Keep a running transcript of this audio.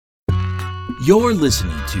You're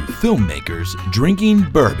listening to Filmmakers Drinking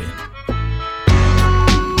Bourbon.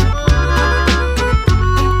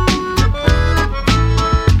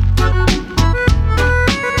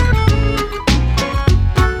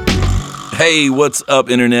 Hey, what's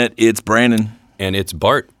up, Internet? It's Brandon. And it's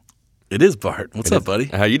Bart. It is Bart. What's up, buddy?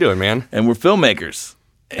 How you doing, man? And we're filmmakers.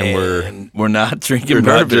 And we're not drinking we're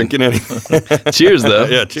bourbon. not drinking anything. Cheers, though.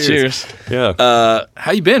 Yeah, cheers. Yeah.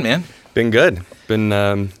 How you been, man? Been good.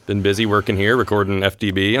 Been busy working here, recording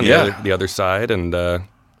FDB on the other side, and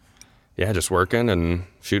just working and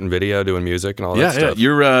shooting video, doing music, and all that stuff.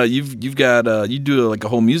 Yeah, you've got you do like a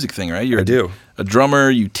whole music thing, right? I do. A drummer.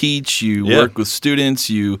 You teach. You work with students.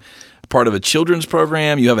 You part of a children's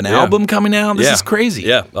program. You have an album coming out. This is crazy.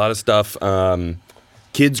 Yeah, a lot of stuff.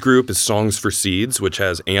 Kids group is Songs for Seeds, which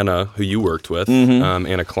has Anna, who you worked with,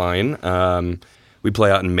 Anna Klein. We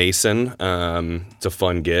play out in Mason. It's a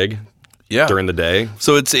fun gig. Yeah. During the day.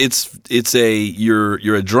 So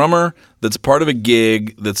you're a drummer that's part of a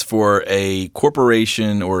gig that's for a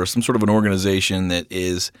corporation or some sort of an organization that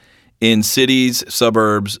is in cities,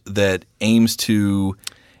 suburbs, that aims to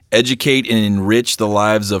educate and enrich the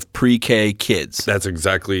lives of pre-K kids. That's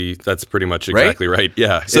pretty much exactly right.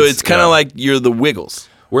 Yeah. So it's kind of like you're the Wiggles.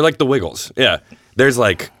 We're like the Wiggles. Yeah.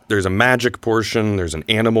 There's a magic portion. There's an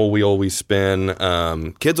animal wheel we spin.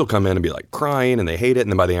 Kids will come in and be like crying and they hate it,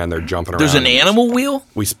 and then by the end they're jumping around. There's an animal wheel?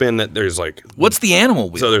 We spin that. There's like, what's the animal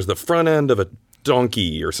wheel? So there's the front end of a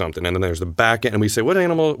donkey or something, and then there's the back end, and we say,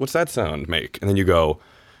 what's that sound make? And then you go,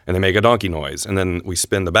 and they make a donkey noise, and then we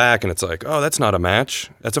spin the back, and it's like, oh, that's not a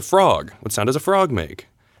match. That's a frog. What sound does a frog make?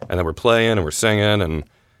 And then we're playing and we're singing, and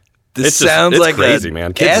this sounds like crazy, a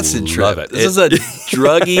man. Kids acid love trip. it. This is a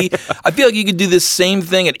druggy. I feel like you could do this same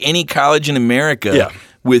thing at any college in America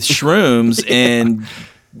with shrooms and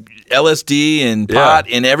LSD and pot,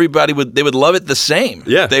 and everybody would love it the same.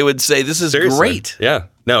 Yeah, they would say this is great. Yeah,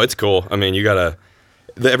 no, it's cool. I mean, you gotta.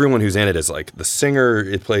 Everyone who's in it is like the singer.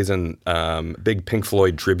 It plays in big Pink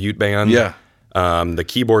Floyd tribute band. Yeah. The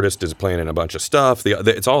keyboardist is playing in a bunch of stuff.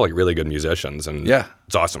 It's all like really good musicians, and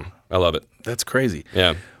it's awesome. I love it. That's crazy.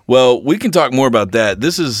 Yeah. Well, we can talk more about that.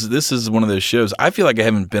 This is one of those shows. I feel like I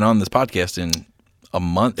haven't been on this podcast in a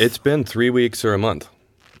month. It's been 3 weeks or a month,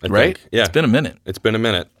 right? Think. Yeah, it's been a minute.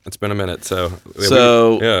 So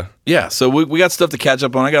So we got stuff to catch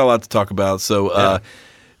up on. I got a lot to talk about. So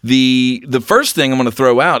the first thing I'm going to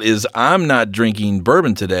throw out is I'm not drinking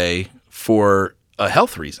bourbon today for a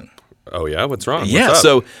health reason. Oh yeah, what's wrong? Yeah, what's up?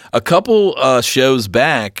 So a couple shows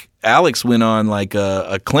back, Alex went on like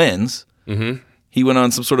a cleanse. Mm-hmm. He went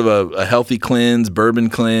on some sort of a healthy cleanse, bourbon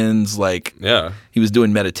cleanse. He was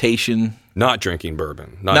doing meditation. Not drinking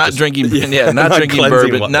bourbon. Not drinking bourbon.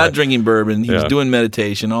 Not drinking bourbon. He was doing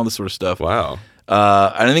meditation, all this sort of stuff. Wow.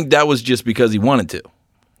 I think that was just because he wanted to.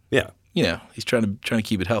 Yeah. You know, he's trying to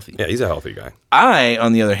keep it healthy. Yeah, he's a healthy guy. I,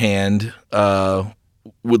 on the other hand,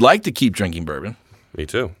 would like to keep drinking bourbon. Me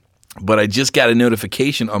too. But I just got a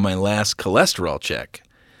notification on my last cholesterol check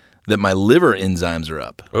that my liver enzymes are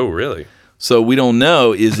up. Oh, really? So we don't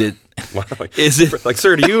know. Is it? Is it like,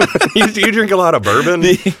 sir? Do you drink a lot of bourbon?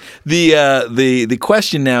 The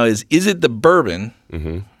question now is it the bourbon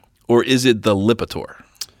or is it the Lipitor?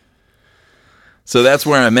 So that's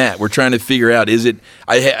where I'm at. We're trying to figure out, is it,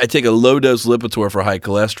 I take a low-dose Lipitor for high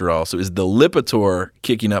cholesterol, so is the Lipitor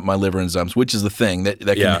kicking up my liver enzymes, which is the thing that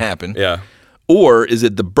can happen, or is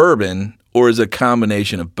it the bourbon, or is it a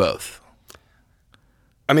combination of both?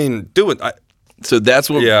 I mean, so that's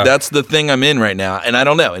the thing I'm in right now, and I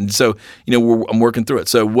don't know. And so, I'm working through it.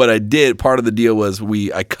 So what I did, part of the deal was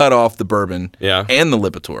I cut off the bourbon and the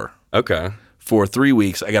Lipitor. Okay. For 3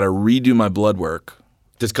 weeks. I got to redo my blood work.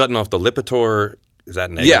 Does cutting off the Lipitor, is that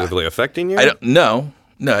negatively affecting you? No.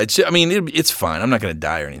 It's fine. I'm not going to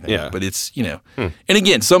die or anything. Yeah. But it's, And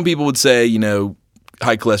again, some people would say,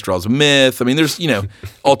 high cholesterol is a myth. I mean, there's,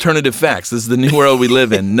 alternative facts. This is the new world we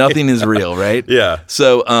live in. Nothing is real, right? Yeah.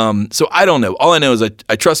 So I don't know. All I know is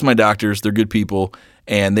I trust my doctors. They're good people,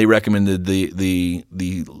 and they recommended the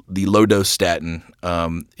low dose statin.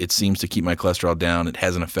 It seems to keep my cholesterol down. It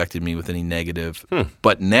hasn't affected me with any negative.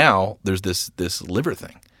 But now there's this liver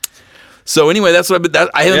thing. So anyway, that's what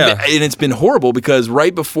I haven't been, and it's been horrible because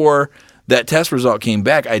right before that test result came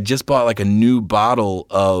back, I just bought like a new bottle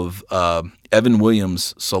of Evan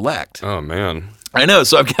Williams Select. Oh man, I know.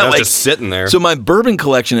 So I've got just sitting there. So my bourbon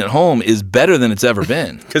collection at home is better than it's ever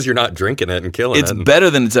been because you're not drinking it and killing it. It's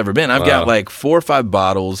better than it's ever been. I've got like 4 or 5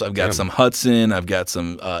 bottles. I've got some Hudson. I've got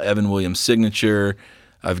some Evan Williams Signature.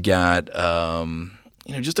 I've got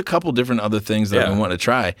just a couple different other things that I've been wanting to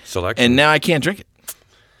try. Selection. And now I can't drink it.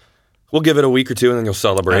 We'll give it a week or two, and then you'll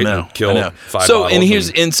celebrate and kill 5 so,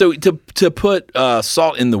 bottles. And so to put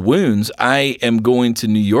salt in the wounds, I am going to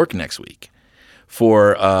New York next week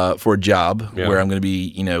for a job where I'm going to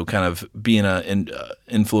be, kind of being an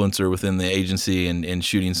influencer within the agency and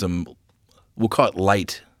shooting some, we'll call it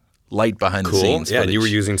light behind the scenes. Yeah, footage. you were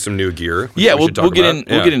using some new gear. Yeah, we'll get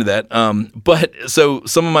into that. But so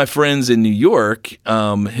some of my friends in New York,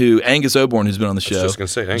 who Angus Oborn, who's been on the show, I was just gonna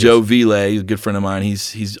say, Angus. Joe Ville, a good friend of mine,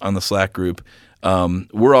 he's on the Slack group.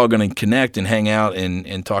 We're all going to connect and hang out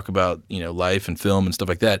and talk about life and film and stuff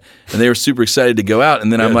like that. And they were super excited to go out.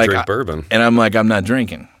 And then I'm like, drink bourbon. And I'm like, I'm not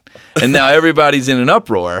drinking. And now everybody's in an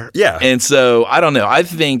uproar. Yeah. And so I don't know. I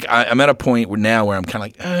think I'm at a point where I'm kind of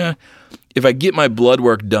like, if I get my blood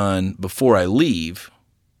work done before I leave,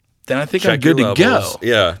 then I think I'm good to go.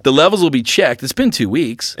 Yeah. The levels will be checked. It's been 2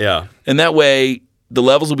 weeks. Yeah. And that way the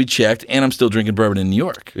levels will be checked and I'm still drinking bourbon in New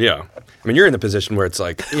York. Yeah. I mean, you're in the position where it's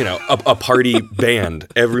like, a party band.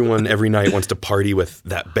 Everyone every night wants to party with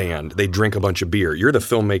that band. They drink a bunch of beer. You're the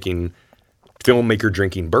filmmaker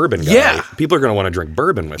drinking bourbon guy. Yeah. People are going to want to drink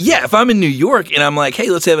bourbon with you. Yeah. If I'm in New York and I'm like, hey,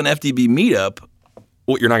 let's have an FDB meetup.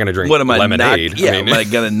 Well, you're not going to drink What am I lemonade. Am I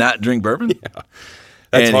going to not drink bourbon? Yeah.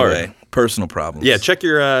 That's hard. Personal problems. Yeah, check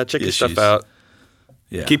your stuff out.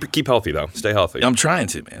 Yeah. Keep healthy though. Stay healthy. I'm trying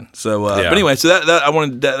to, man. So, but anyway, so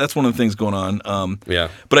that's one of the things going on.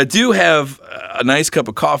 But I do have a nice cup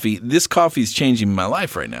of coffee. This coffee is changing my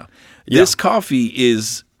life right now. Yeah. This coffee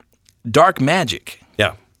is dark magic.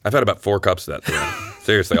 Yeah, I've had about 4 cups of that today.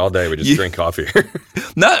 Seriously, all day we just drink coffee.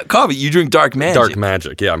 Not coffee. You drink dark magic. Dark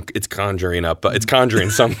magic. Yeah, it's conjuring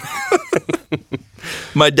something.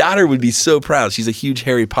 My daughter would be so proud. She's a huge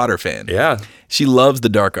Harry Potter fan. Yeah. She loves the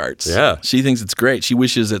dark arts. Yeah. She thinks it's great. She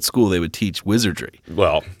wishes at school they would teach wizardry.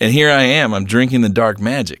 Well. And here I am. I'm drinking the dark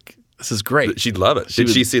magic. This is great. She'd love it. Did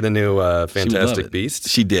she see the new Fantastic Beasts?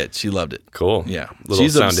 She did. She loved it. Cool. Yeah. Little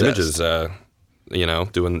She's Sound obsessed.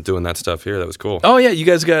 Images, doing that stuff here. That was cool. Oh, yeah. You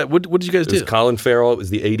guys got, what did you guys do? It was Colin Farrell. It was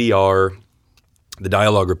the ADR, the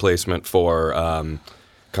dialogue replacement for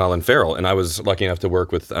Colin Farrell. And I was lucky enough to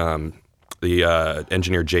work with the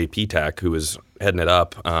engineer J.P. Tack, who was heading it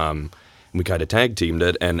up. We kind of tag teamed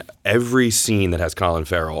it. And every scene that has Colin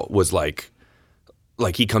Farrell was like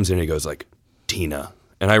he comes in and he goes like, Tina.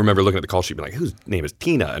 And I remember looking at the call sheet and being like, whose name is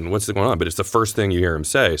Tina? And what's going on? But it's the first thing you hear him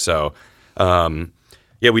say. So,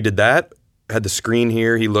 we did that. Had the screen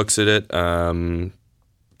here. He looks at it,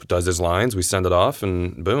 does his lines. We send it off,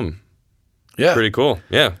 and boom. Yeah, pretty cool.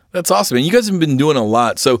 Yeah, that's awesome. And you guys have been doing a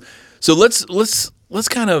lot. So let's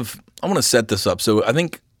kind of. I want to set this up. So I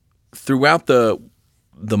think throughout the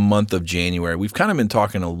month of January, we've kind of been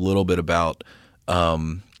talking a little bit about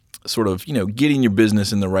sort of getting your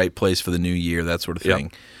business in the right place for the new year, that sort of thing.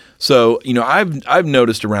 Yep. So I've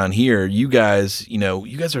noticed around here, you guys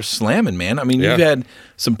are slamming, man. I mean, you've had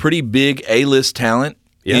some pretty big A-list talent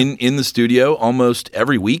in the studio almost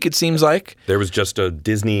every week. It seems like there was just a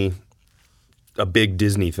big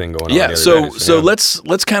Disney thing going on. Yeah, so let's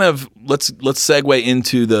segue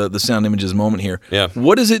into the Sound Images moment here. Yeah.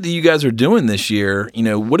 What is it that you guys are doing this year?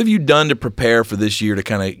 What have you done to prepare for this year to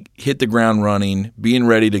kind of hit the ground running, being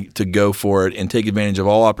ready to go for it and take advantage of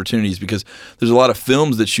all opportunities? Because there's a lot of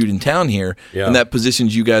films that shoot in town here, and that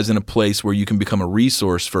positions you guys in a place where you can become a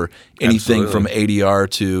resource for anything from ADR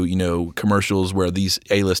to commercials where these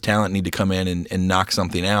A-list talent need to come in and knock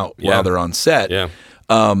something out while they're on set. Yeah.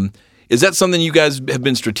 Is that something you guys have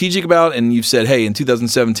been strategic about, and you've said, "Hey, in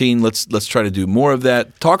 2017, let's try to do more of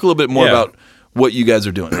that"? Talk a little bit more about what you guys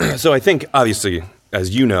are doing. So I think, obviously,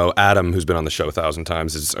 as you know, Adam, who's been on the show 1,000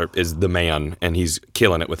 times, is the man, and he's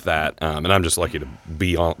killing it with that. And I'm just lucky to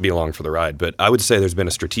be along for the ride. But I would say there's been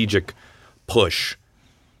a strategic push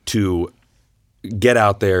to get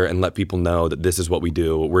out there and let people know that this is what we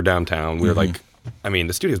do. We're downtown. We're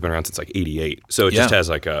the studio's been around since like '88, so it just has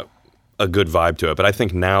like a good vibe to it. But I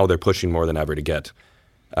think now they're pushing more than ever to get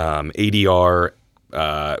ADR.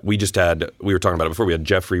 We were talking about it before. We had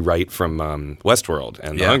Jeffrey Wright from Westworld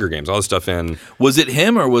and The Hunger Games, all this stuff in. Was it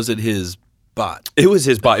him or was it his bot? It was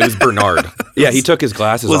his bot. It was Bernard. Yeah, he took his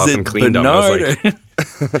glasses off and cleaned Bernard? them. I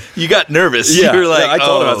was like, you got nervous. Yeah, you were like, I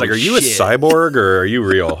told him, I was like, are you a cyborg or are you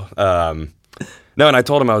real? No, and I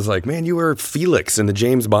told him, I was like, man, you were Felix in the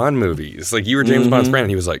James Bond movies. Like, you were James Bond's friend.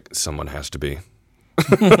 And he was like, someone has to be.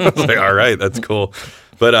 I was like, all right, that's cool.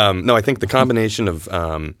 But no, I think the combination of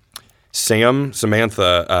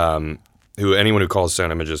Samantha, who anyone who calls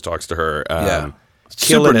Sound Images talks to her.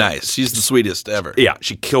 Super nice. She's the sweetest ever. Yeah,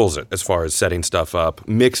 she kills it as far as setting stuff up.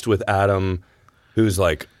 Mixed with Adam, who's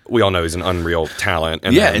like, we all know he's an unreal talent.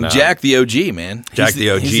 And and Jack the OG, man. Jack the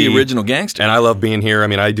OG. He's the original gangster. And I love being here. I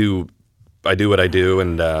mean, I do I do what I do,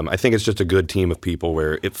 and I think it's just a good team of people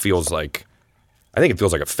where it feels like, I think it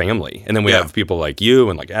feels like a family. And then we have people like you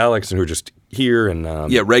and like Alex, and who are just here and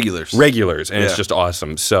regulars, and it's just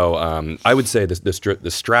awesome. So I would say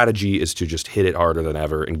the strategy is to just hit it harder than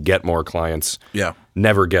ever and get more clients. Yeah,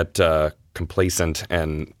 never get complacent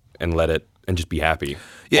and let it and just be happy.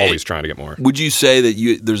 Yeah, always trying to get more. Would you say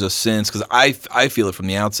that there's a sense, because I feel it from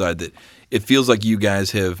the outside, that it feels like you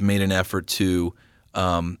guys have made an effort to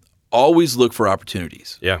always look for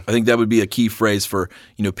opportunities. Yeah. I think that would be a key phrase for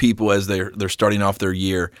people as they're starting off their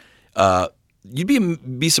year.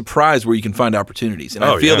 You'd be surprised where you can find opportunities. And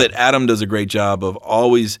I feel that Adam does a great job of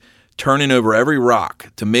always turning over every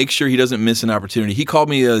rock to make sure he doesn't miss an opportunity. He called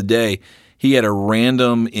me the other day. He had a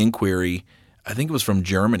random inquiry. I think it was from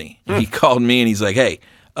Germany. He called me and he's like, hey,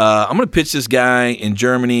 I'm going to pitch this guy in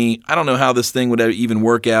Germany. I don't know how this thing would even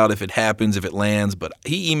work out, if it happens, if it lands, but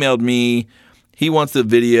he emailed me. He wants the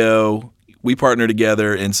video. We partner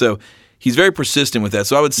together. And so he's very persistent with that.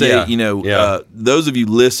 So I would say, those of you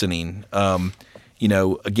listening,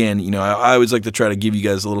 again, I always like to try to give you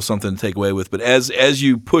guys a little something to take away with. But as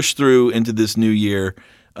you push through into this new year,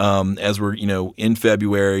 as we're, in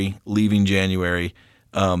February, leaving January,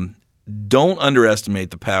 don't underestimate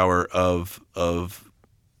the power of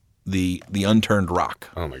the unturned rock.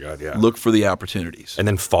 Oh my God, yeah. Look for the opportunities. And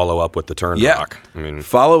then follow up with the turned rock. I mean,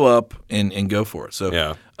 follow up and go for it. So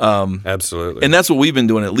yeah. Absolutely. And that's what we've been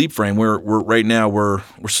doing at Leap Frame. We're right now we're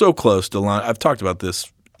so close to I've talked about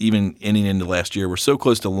this even ending into last year. We're so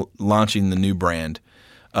close to launching the new brand.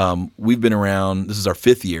 We've been around, this is our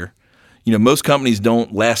 5th year. Most companies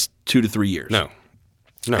don't last 2 to 3 years. No.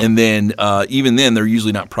 And then even then they're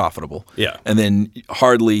usually not profitable. Yeah. And then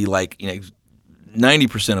hardly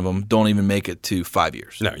 90% of them don't even make it to 5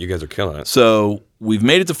 years. No, you guys are killing it. So we've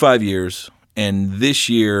made it to 5 years, and this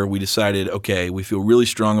year we decided, okay, we feel really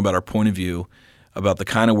strong about our point of view, about the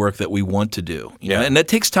kind of work that we want to do. You know? And that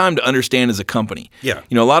takes time to understand as a company. Yeah.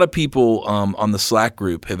 A lot of people on the Slack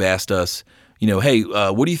group have asked us, hey,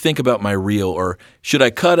 what do you think about my reel? Or should I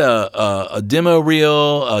cut a demo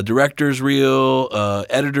reel, a director's reel,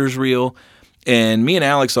 editor's reel? And me and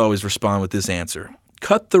Alex always respond with this answer.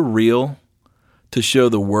 Cut the reel to show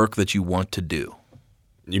the work that you want to do.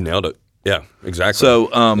 You nailed it. Yeah, exactly. So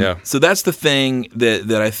so that's the thing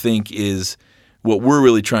that I think is what we're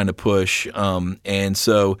really trying to push. And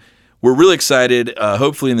so we're really excited.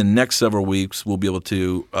 Hopefully in the next several weeks, we'll be able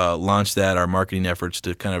to launch our marketing efforts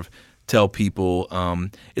to kind of tell people.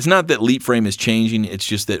 It's not that Leap Frame is changing. It's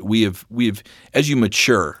just that we have as you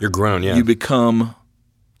mature. You're grown, yeah. You become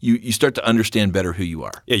you start to understand better who you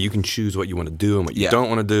are. Yeah, you can choose what you want to do and what you don't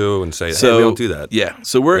want to do and say, hey, we don't do that. Yeah,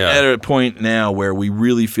 so we're at a point now where we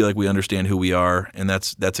really feel like we understand who we are, and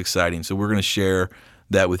that's exciting. So we're going to share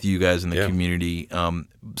that with you guys in the community.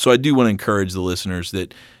 So I do want to encourage the listeners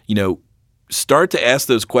that, start to ask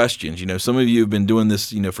those questions. Some of you have been doing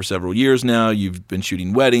this, for several years now. You've been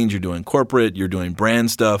shooting weddings, you're doing corporate, you're doing brand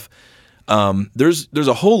stuff. There's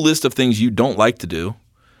a whole list of things you don't like to do.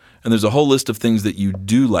 And there's a whole list of things that you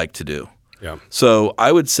do like to do. Yeah. So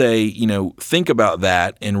I would say, think about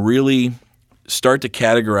that and really start to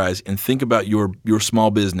categorize and think about your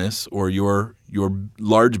small business or your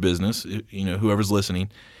large business, whoever's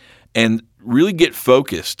listening, and really get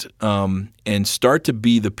focused and start to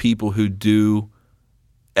be the people who do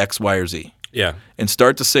X, Y, or Z. Yeah. And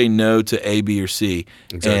start to say no to A, B, or C.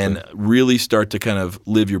 Exactly. And really start to kind of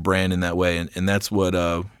live your brand in that way. And that's what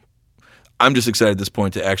I'm just excited at this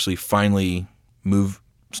point to actually finally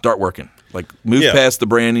start working. Move past the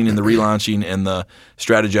branding and the relaunching and the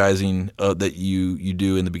strategizing that you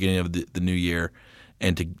do in the beginning of the new year,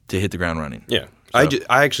 and to hit the ground running. Yeah. So.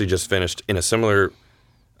 I actually just finished in a similar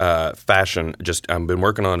fashion. I've been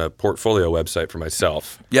working on a portfolio website for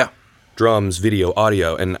myself. Yeah. Drums, video,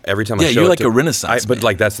 audio, and every time I show it you're like a Renaissance man.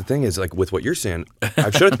 But that's the thing is, with what you're saying,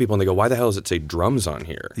 I've showed it to people and they go, why the hell does it say drums on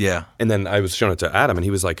here? Yeah. And then I was showing it to Adam and he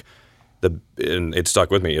was like, and it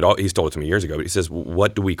stuck with me. He's told it to me years ago, but he says,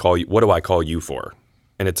 what do we call you? What do I call you for?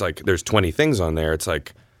 And it's like, there's 20 things on there. It's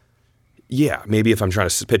like, yeah, maybe if I'm trying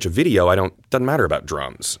to pitch a video, doesn't matter about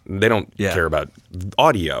drums. They don't care about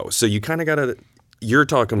audio. So you kind of got to, you're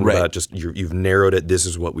talking about just, you've narrowed it. This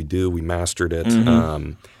is what we do. We mastered it.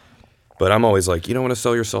 Mm-hmm. But I'm always like, you don't want to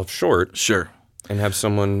sell yourself short. Sure. And have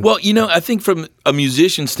someone. Well, I think from a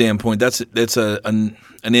musician standpoint, that's an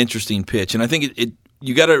interesting pitch. And I think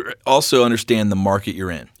you got to also understand the market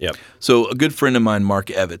you're in. Yep. So a good friend of mine, Mark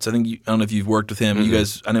Evitz, I don't know if you've worked with him. Mm-hmm. You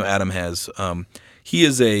guys, I know Adam has. He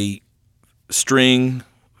is a string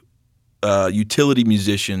utility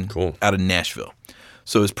musician out of Nashville.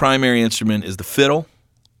 So his primary instrument is the fiddle,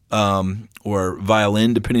 or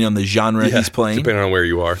violin, depending on the genre he's playing. Depending on where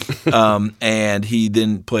you are. And he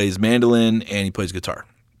then plays mandolin and he plays guitar.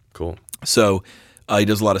 Cool. So he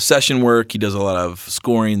does a lot of session work. He does a lot of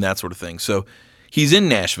scoring, that sort of thing. So he's in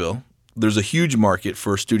Nashville. There's a huge market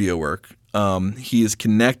for studio work. He is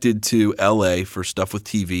connected to L.A. for stuff with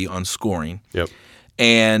TV on scoring. Yep.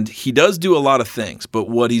 And he does do a lot of things. But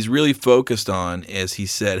what he's really focused on is he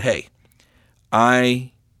said, hey,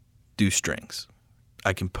 I do strings.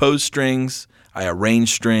 I compose strings. I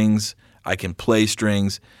arrange strings. I can play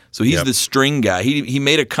strings. So he's the string guy. He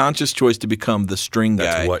made a conscious choice to become the string guy.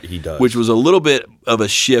 That's what he does. Which was a little bit of a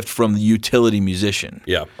shift from the utility musician.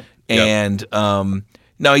 Yeah. And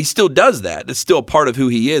now he still does that. It's still a part of who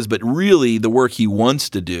he is. But really the work he wants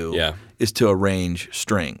to do is to arrange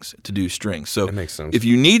strings, to do strings. So that makes sense. If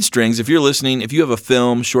you need strings, if you're listening, if you have a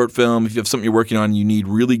film, short film, if you have something you're working on, you need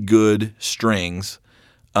really good strings,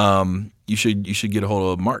 you should get a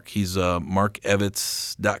hold of Mark. He's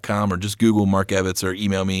markevitz.com, or just Google Mark Evitz, or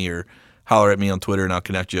email me, or holler at me on Twitter and I'll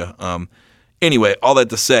connect you. Anyway, all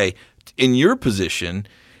that to say, in your position,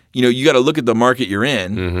 you got to look at the market you're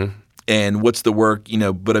in and what's the work,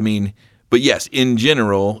 but yes, in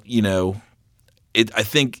general, I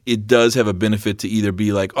think it does have a benefit to either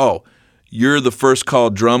be like, oh, you're the first call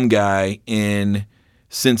drum guy in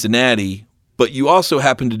Cincinnati, but you also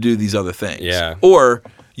happen to do these other things. Yeah. Or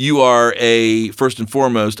you are first and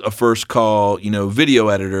foremost, a first call, video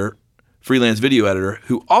editor, freelance video editor,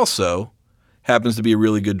 who also happens to be a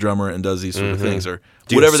really good drummer and does these sort of things, or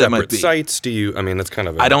whatever that might be. Sites? Do you? I mean, that's kind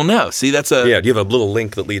of. I don't know. See, that's Do you have a little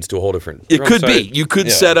link that leads to a whole different? It could be. You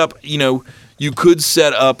could set up. You could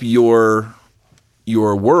set up your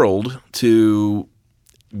world to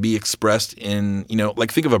be expressed in.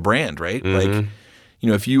 Like think of a brand, right? Like,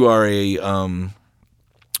 if you are a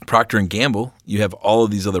Procter and Gamble, you have all of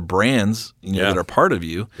these other brands, that are part of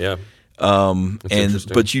you. Yeah.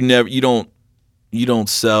 But you don't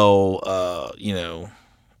sell,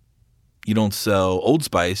 you don't sell Old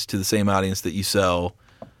Spice to the same audience that you sell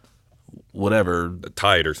whatever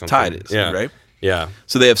Tide or something. Tide is, right? Yeah.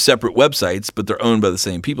 So they have separate websites, but they're owned by the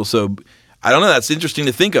same people. So I don't know. That's interesting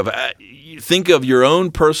to think of. Think of your own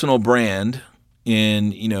personal brand,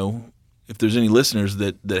 and if there's any listeners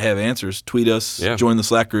that have answers, tweet us, join the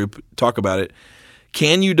Slack group, talk about it.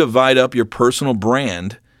 Can you divide up your personal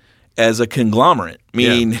brand as a conglomerate?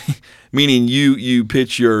 Meaning you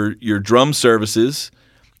pitch your drum services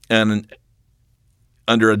and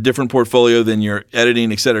under a different portfolio than your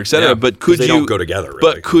editing, et cetera, et cetera. Yeah, but could they you don't go together,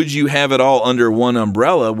 really. But could you have it all under one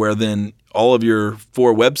umbrella where then all of your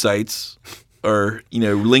 4 websites are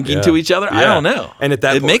linking to each other? Yeah. I don't know. And at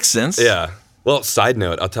that it point, makes sense. Yeah. Well, side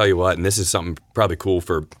note, I'll tell you what, and this is something probably cool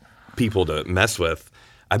for people to mess with.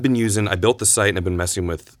 I built the site and I've been messing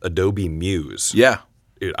with Adobe Muse. Yeah.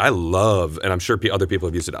 Dude, I love, and I'm sure other people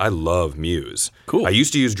have used it, I love Muse. Cool. I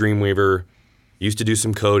used to use Dreamweaver, used to do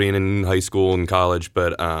some coding in high school and college,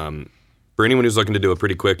 but for anyone who's looking to do a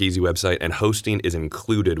pretty quick, easy website, and hosting is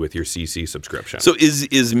included with your CC subscription. So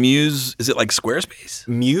is Muse, is it like Squarespace?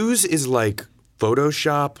 Muse is like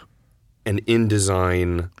Photoshop and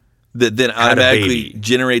InDesign. That then automatically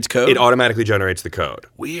generates code? It automatically generates the code.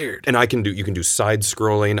 Weird. And you can do side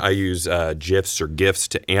scrolling. I use GIFs or GIFs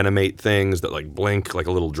to animate things that like blink, like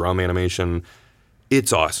a little drum animation.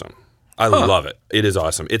 It's awesome. I love it. It is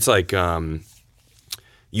awesome. It's like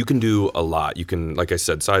you can do a lot. You can, like I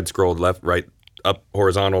said, side scroll, left, right, up,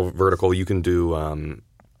 horizontal, vertical. You can do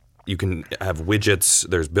you can have widgets.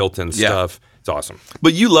 There's built-in stuff. It's awesome.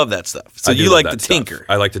 But you love that stuff. So you like to tinker.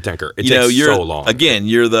 I like to tinker. It takes so long. Again,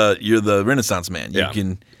 you're the Renaissance man.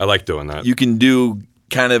 I like doing that. You can do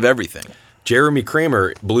kind of everything. Jeremy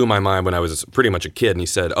Kramer blew my mind when I was pretty much a kid, and he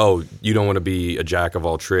said, "Oh, you don't want to be a jack of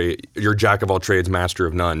all trades. You're jack of all trades, master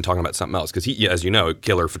of none." Talking about something else, because he, as you know,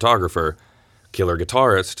 killer photographer, killer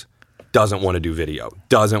guitarist, doesn't want to do video,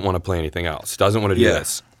 doesn't want to play anything else, doesn't want to do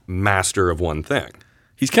this. Master of one thing.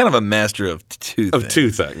 He's kind of a master of two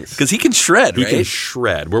things. Because he can shred, right? He can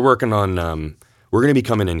shred. We're working on, we're going to be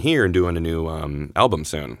coming in here and doing a new album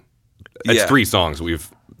soon. It's 3 songs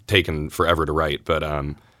we've taken forever to write, but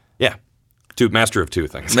master of 2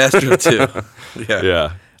 things. Master of 2.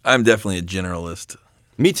 Yeah. I'm definitely a generalist.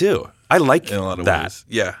 Me too. I like in a lot of that. ways.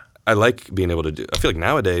 Yeah. I like being able to do, I feel like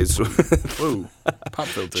nowadays. Whoa. Pop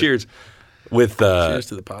filter. Cheers. Cheers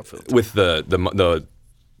to the pop filter. With the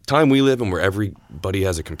time we live in where everybody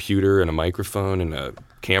has a computer and a microphone and a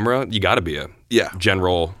camera, you got to be a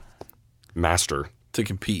general master to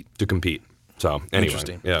compete. So anyway,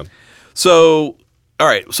 interesting. Yeah. So all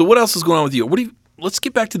right. So what else is going on with you? Let's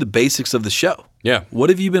get back to the basics of the show. Yeah. What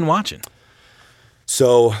have you been watching?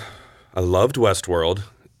 So I loved Westworld.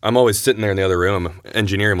 I'm always sitting there in the other room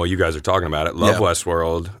engineering while you guys are talking about it. Love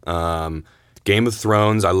Westworld. Game of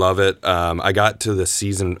Thrones, I love it. I got to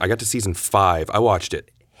season 5. I watched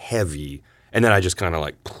it heavy, and then I just kind of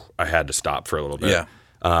like I had to stop for a little bit. Yeah.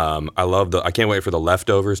 I can't wait for The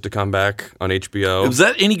Leftovers to come back on HBO. Was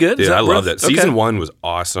that any good? Dude, I loved it. Okay. Season 1 was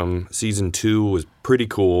awesome. Season 2 was pretty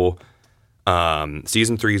cool.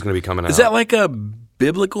 Season 3 is going to be coming out. Is that like a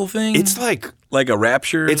biblical thing? It's like a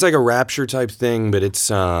rapture? It's like a rapture type thing, but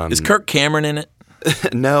it's Is Kirk Cameron in it?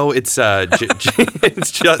 no, it's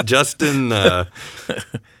it's Justin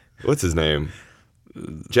what's his name?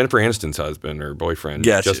 Jennifer Aniston's husband or boyfriend,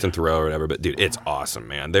 Gotcha. Justin Theroux or whatever. But dude, it's awesome,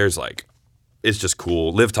 man. It's just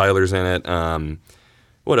cool. Liv Tyler's in it.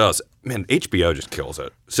 What else? Man, HBO just kills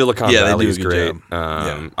it. Silicon Valley is great.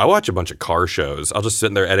 I watch a bunch of car shows. I'll just sit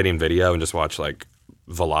in there editing video and just watch like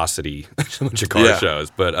Velocity, a bunch of car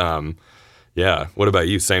shows. But yeah. What about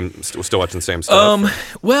you? Still watching the same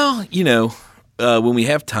stuff? Well, when we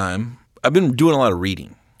have time, I've been doing a lot of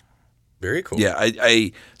reading. Very cool. Yeah,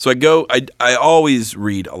 I always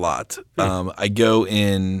read a lot. I go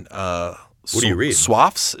in what do you read?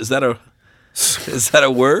 Swaths? Is that a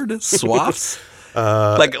word? Swaths?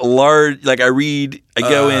 Like large, like I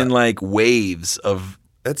go in like waves of.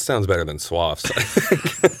 That sounds better than swaths.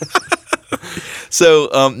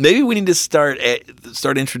 So maybe we need to start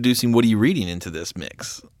introducing what are you reading into this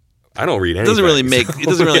mix. I don't read anything. It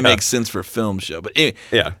doesn't really make sense for a film show. But anyway,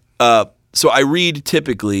 yeah. So I read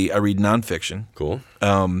nonfiction. Cool.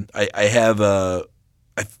 I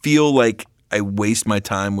feel like I waste my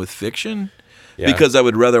time with fiction because I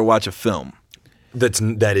would rather watch a film.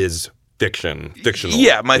 That is fictional.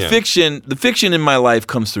 Yeah, the fiction in my life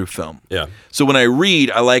comes through film. Yeah. So when I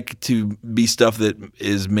read, I like to be stuff that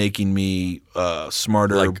is making me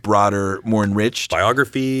smarter, Like broader, more enriched.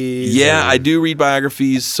 Biographies. Yeah, I do read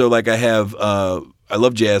biographies. So like I have, I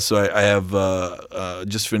love jazz. So I have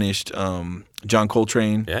just finished John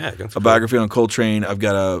Coltrane. Yeah, a biography on Coltrane. I've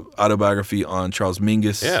got a autobiography on Charles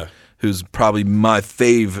Mingus. Yeah. Who's probably my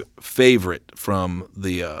favorite from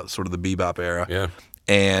the sort of the bebop era. Yeah.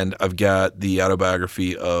 And I've got the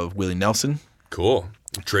autobiography of Willie Nelson. Cool.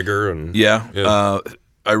 Trigger and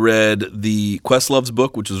I read the Questlove's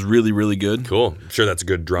book, which was really, really good. Cool. I'm sure that's a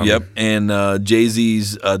good drum. Yep. And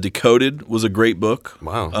Jay-Z's Decoded was a great book.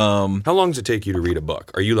 Wow. How long does it take you to read a book?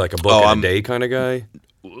 Are you like a book a day kind of guy?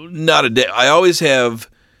 Not a day. I always have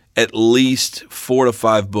at least 4 to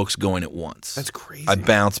 5 books going at once. That's crazy. I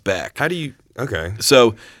bounce back. How do you? Okay.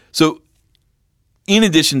 So in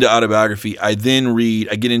addition to autobiography, I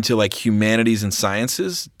get into like humanities and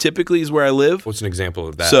sciences, typically is where I live. What's an example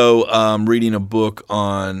of that? So I'm reading a book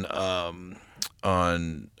on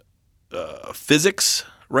physics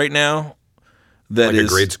right now. That like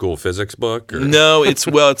is a grade school physics book? Or? No, it's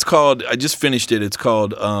called, I just finished it. It's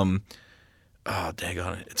called,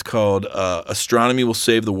 it's called Astronomy Will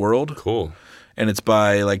Save the World. Cool. And it's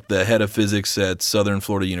by like the head of physics at Southern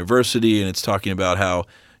Florida University, and it's talking about how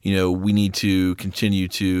we need to continue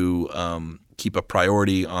to keep a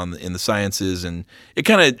priority in the sciences, and it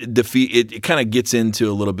kind of gets into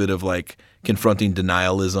a little bit of like confronting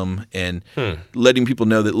denialism and letting people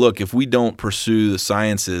know that look, if we don't pursue the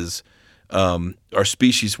sciences, our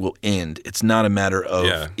species will end. It's not a matter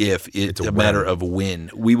of if; it's a matter of when.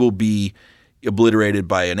 We will be obliterated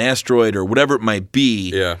by an asteroid or whatever it might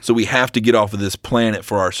be. Yeah. So we have to get off of this planet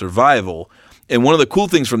for our survival. And one of the cool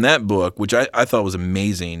things from that book, which I thought was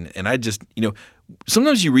amazing, and I just,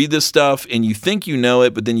 sometimes you read this stuff and you think you know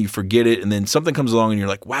it, but then you forget it, and then something comes along and you're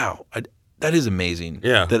like, wow, that is amazing.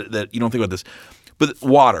 Yeah. That you don't think about this. But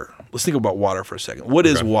water, let's think about water for a second. What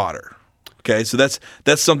is water? Okay, so that's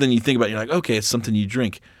something you think about. You're like, okay, it's something you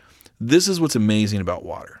drink. This is what's amazing about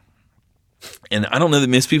water. And I don't know that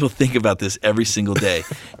most people think about this every single day.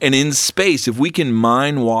 And in space, if we can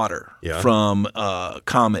mine water from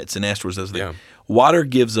comets and asteroids, water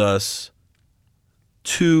gives us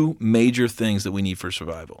 2 major things that we need for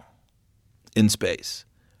survival in space: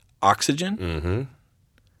 oxygen,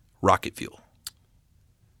 rocket fuel.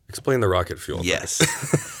 Explain the rocket fuel. Yes.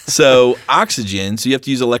 So oxygen, so you have to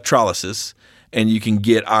use electrolysis, and you can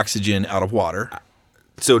get oxygen out of water.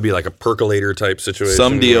 So it would be like a percolator type situation?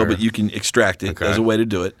 Some deal, but you can extract it. Okay. There's a way to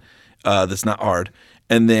do it that's not hard.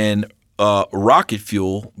 And then rocket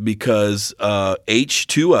fuel, because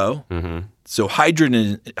H2O, so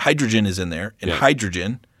hydrogen is in there, and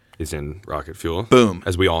hydrogen is in rocket fuel. Boom.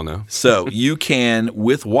 As we all know. So you can,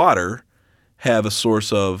 with water, have a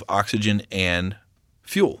source of oxygen and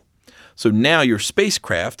fuel. So now your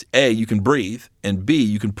spacecraft, A, you can breathe, and B,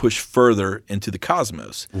 you can push further into the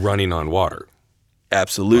cosmos. Running on water.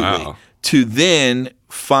 Absolutely. Wow. To then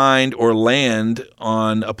find or land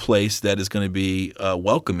on a place that is going to be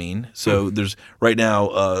welcoming. So there's right now,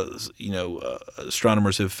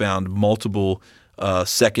 astronomers have found multiple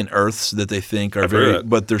second Earths that they think are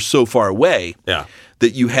but they're so far away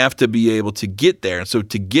that you have to be able to get there. And so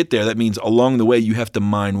to get there, that means along the way you have to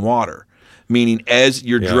mine water. Meaning, as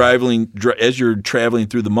you're traveling through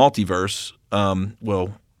the multiverse,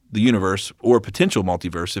 the universe or potential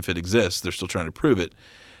multiverse, if it exists, they're still trying to prove it.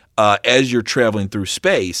 As you're traveling through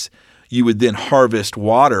space, you would then harvest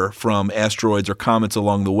water from asteroids or comets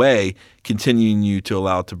along the way, continuing you to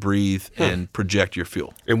allow it to breathe and project your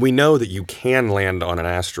fuel. And we know that you can land on an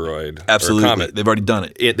asteroid Absolutely. or a comet. They've already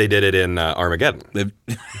done it. They did it in Armageddon.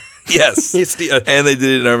 Yes. And they did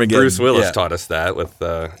it in Armageddon. Bruce Willis taught us that with,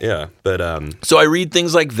 But so I read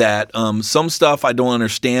things like that. Some stuff I don't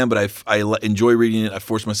understand, but I enjoy reading it. I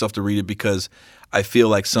force myself to read it because I feel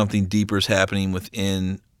like something deeper is happening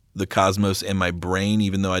within the cosmos and my brain,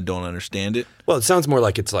 even though I don't understand it. Well, it sounds more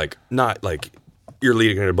like it's like not like you're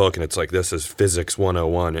reading a book and it's like this is physics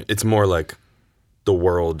 101. It's more like the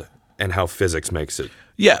world and how physics makes it.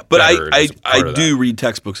 Yeah, but I do read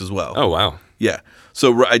textbooks as well. Oh, wow. Yeah.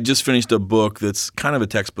 So I just finished a book that's kind of a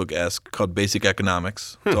textbook-esque called Basic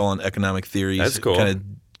Economics. It's all on economic theories. That's cool. Kind of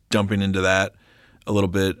jumping into that a little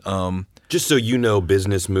bit. Just so you know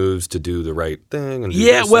business moves to do the right thing. And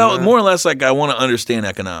more or less like I want to understand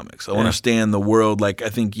economics. I want to understand the world. Like I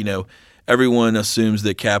think, everyone assumes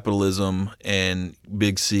that capitalism and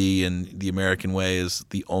Big C and the American way is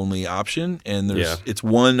the only option, and it's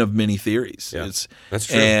one of many theories. Yeah, that's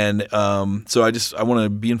true. And so I want to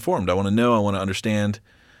be informed. I want to know. I want to understand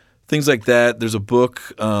things like that. There's a book.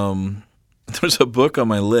 There's a book on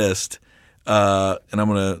my list, and I'm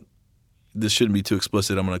gonna. This shouldn't be too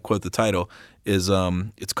explicit. I'm going to quote the title. It's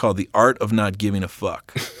called "The Art of Not Giving a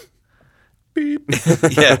Fuck." Beep.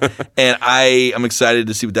 Yeah, and I'm excited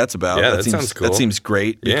to see what that's about. Yeah, that sounds cool. That seems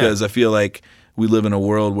great because I feel like we live in a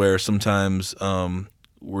world where sometimes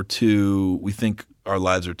we think our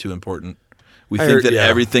lives are too important. We think that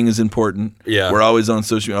everything is important. Yeah, we're always on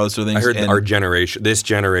social media, all those sort of things. I heard this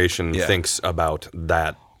generation thinks about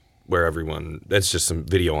that. Where everyone, that's just some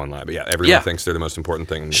video online, but everyone thinks they're the most important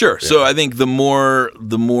thing. Sure. Yeah. So I think the more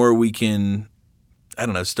we can, I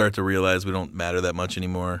don't know, start to realize we don't matter that much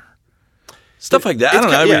anymore. Stuff like that. I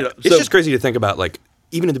don't know. It's just crazy to think about, like,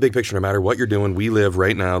 even in the big picture, no matter what you're doing, we live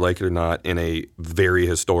right now, like it or not, in a very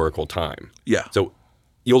historical time. Yeah. So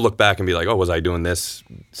you'll look back and be like, oh, was I doing this?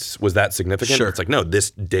 Was that significant? Sure. It's like, no,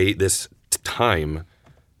 this date, this time,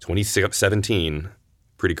 2017,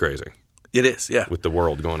 pretty crazy. It is, yeah. With the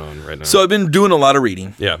world going on right now. So I've been doing a lot of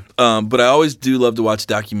reading. Yeah. But I always do love to watch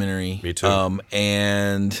documentary. Me too.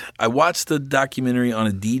 And I watched the documentary on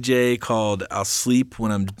a DJ called I'll Sleep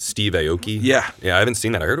When I'm... Steve Aoki? Yeah. Yeah, I haven't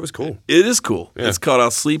seen that. I heard it was cool. It is cool. Yeah. It's called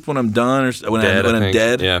I'll Sleep When I'm Done or When I'm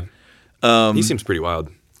Dead. Yeah. He seems pretty wild.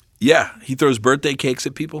 Yeah. He throws birthday cakes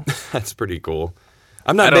at people. That's pretty cool.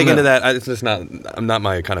 I'm not big into that. It's just not... I'm not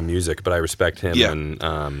my kind of music, but I respect him. Yeah.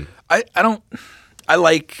 And, I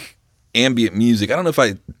like... ambient music. I don't know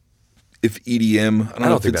if EDM. I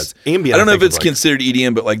don't think that's ambient. I don't know if it's considered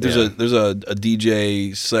EDM, but like there's a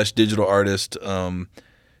DJ / digital artist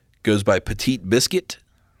goes by Petite Biscuit.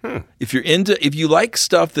 If you like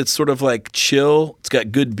stuff that's sort of like chill, it's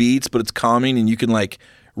got good beats, but it's calming, and you can like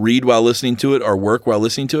read while listening to it or work while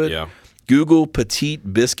listening to it. Yeah. Google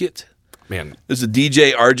Petite Biscuit. Man, there's a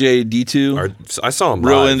DJ RJD2. I saw him.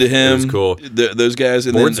 Real into him. It was cool. Those guys.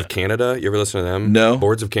 And Boards of Canada. You ever listen to them? No.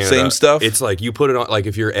 Boards of Canada. Same stuff. It's like you put it on. Like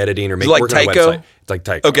if you're editing or making like working on a website. It's like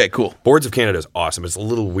Tycho. Okay, cool. Boards of Canada is awesome. It's a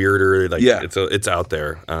little weirder. Like it's out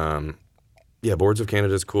there. Boards of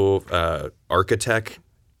Canada is cool. Architect.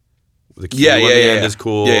 The key on the end is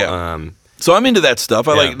cool. So I'm into that stuff.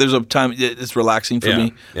 I like. There's a time it's relaxing for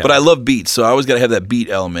me, but I love beats, so I always got to have that beat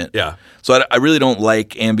element. Yeah. So I really don't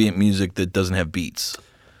like ambient music that doesn't have beats,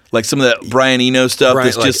 like some of that Brian Eno stuff.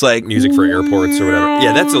 That's like, just like music for airports or whatever.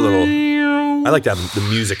 Yeah, that's a little. I like to have the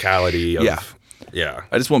musicality of. Yeah.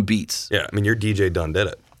 I just want beats. Yeah, I mean your DJ done did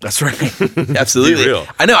it. That's right. Absolutely. Be real.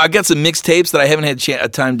 I know. I got some mixtapes that I haven't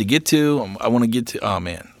had time to get to. I want to get to. Oh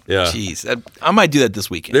man. Yeah. Jeez. I might do that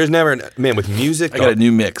this weekend. There's never with music. I got a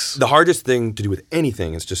new mix. The hardest thing to do with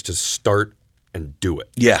anything is just to start and do it.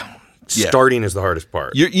 Yeah. Starting is the hardest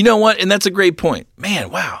part. You know what? And that's a great point. Man,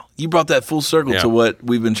 wow. You brought that full circle to what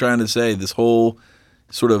we've been trying to say this whole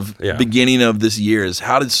sort of beginning of this year is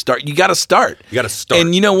how to start. You got to start. You got to start.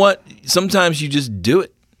 And you know what? Sometimes you just do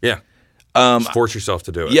it. Yeah. Just force yourself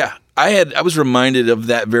to do it. Yeah. I was reminded of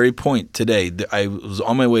that very point today. I was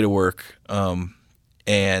on my way to work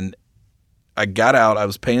and I got out. I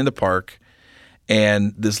was paying the park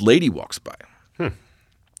and this lady walks by.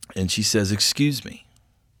 And she says, "Excuse me.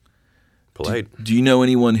 Polite. Do you know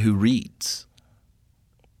anyone who reads?"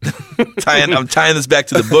 I'm tying this back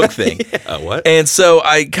to the book thing. What? And so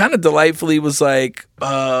I kind of delightfully was like,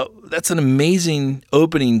 that's an amazing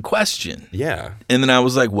opening question. Yeah. And then I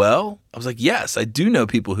was like, yes, I do know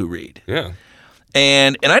people who read. Yeah.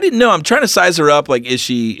 And I didn't know. I'm trying to size her up. Like, is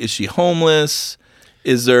she homeless?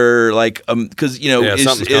 Is there like because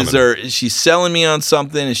is she selling me on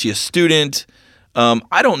something? Is she a student?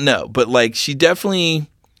 I don't know, but like she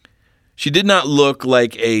did not look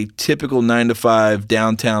like a typical 9-to-5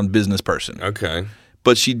 downtown business person. Okay.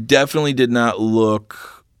 But she definitely did not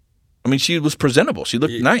look. I mean, she was presentable. She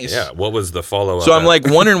looked nice. Yeah. What was the follow-up? So I'm like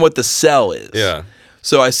wondering what the sell is. Yeah.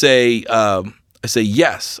 So I say,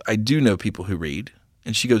 yes, I do know people who read,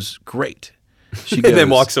 and she goes, great. She goes, and then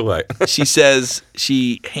walks away. She says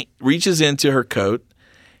she reaches into her coat,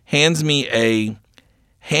 hands me a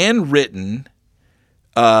handwritten.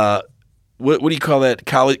 What do you call that?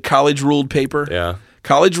 College ruled paper? Yeah.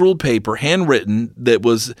 College ruled paper, handwritten, that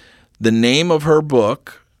was the name of her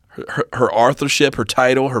book, her authorship, her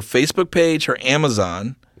title, her Facebook page, her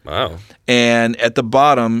Amazon. Wow. And at the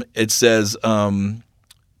bottom, it says,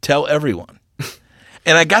 tell everyone.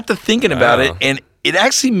 And I got to thinking about it, and it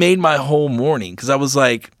actually made my whole morning because I was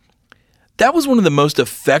like, that was one of the most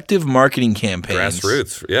effective marketing campaigns.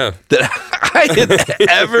 Grassroots, yeah. That I had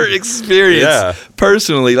ever experienced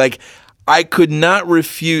personally. Like, I could not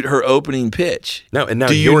refute her opening pitch. No, and now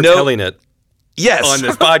you're telling it. Yes. On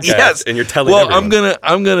this podcast, yes. And you're telling everyone.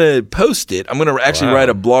 I'm gonna post it. I'm gonna actually write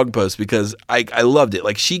a blog post because I loved it.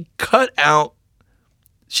 Like she cut out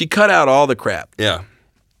all the crap. Yeah.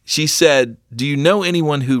 She said, "Do you know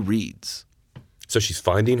anyone who reads?" So she's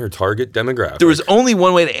finding her target demographic. There was only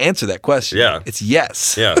one way to answer that question. Yeah. It's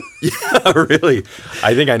yes. Yeah. Yeah, really.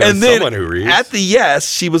 I think I know someone who reads. At the yes,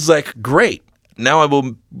 she was like, great. Now I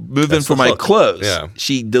will move in for my clothes. Yeah.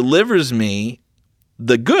 She delivers me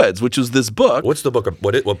the goods, which was this book. What's the book? And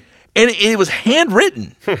it was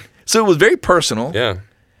handwritten. So it was very personal. Yeah.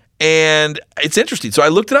 And it's interesting. So I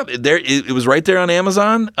looked it up. It was right there on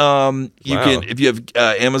Amazon. You can, if you have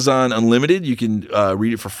Amazon Unlimited, you can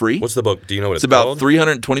read it for free. What's the book? Do you know what it's about called?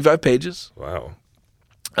 325 pages. Wow.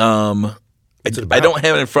 I don't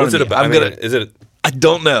have it in front of me. What's it about? I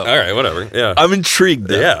don't know. All right, whatever. Yeah. I'm intrigued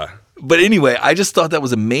though. Yeah. But anyway, I just thought that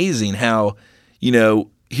was amazing how,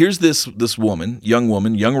 here's this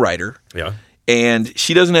young writer. Yeah. And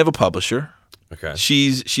she doesn't have a publisher. Okay.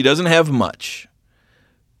 She doesn't have much.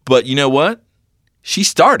 But you know what? She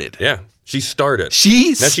started. Yeah. She started.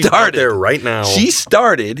 She's out there right now. She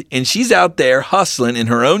started, and she's out there hustling in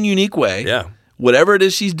her own unique way. Yeah. Whatever it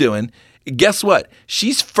is she's doing. Guess what?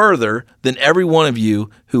 She's further than every one of you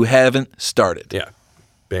who haven't started. Yeah.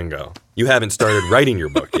 Bingo. You haven't started writing your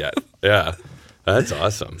book yet. Yeah. That's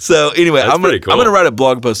awesome. So anyway, I'm going cool. to write a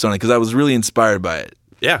blog post on it because I was really inspired by it.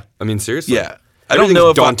 Yeah. I mean, seriously. Yeah. I don't know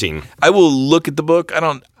if daunting. I will look at the book. I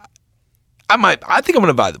think I'm going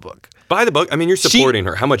to buy the book. Buy the book. I mean, you're supporting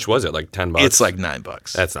her. How much was it? Like $10? It's like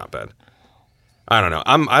 $9. That's not bad. I don't know.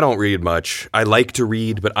 I don't read much. I like to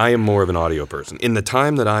read, but I am more of an audio person. In the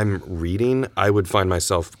time that I'm reading, I would find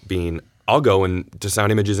myself I'll go to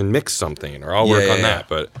Sound Images and mix something, or I'll work on that.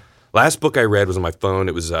 But last book I read was on my phone.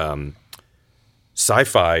 It was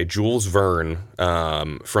sci-fi, Jules Verne,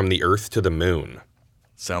 From the Earth to the Moon.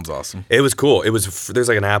 Sounds awesome. It was cool. There's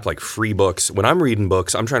like an app like Free Books. When I'm reading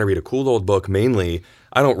books, I'm trying to read a cool old book. Mainly,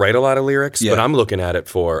 I don't write a lot of lyrics, but I'm looking at it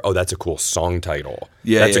for, that's a cool song title.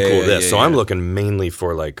 That's a cool this. So I'm looking mainly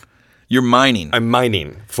for like. You're mining. I'm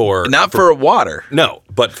mining for. Not for water. No,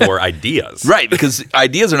 but for ideas. Right, because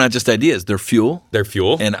ideas are not just ideas. They're fuel. They're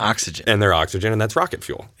fuel. And oxygen. And they're oxygen, and that's rocket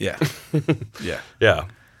fuel. Yeah. Yeah. Yeah.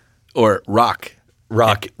 Or rock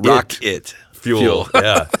it. Fuel.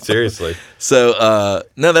 Yeah, seriously. So,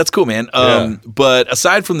 no, that's cool, man. But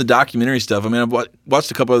aside from the documentary stuff, I mean, I've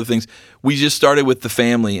watched a couple other things. We just started with the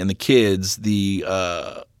family and the kids, the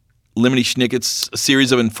Lemony Snicket's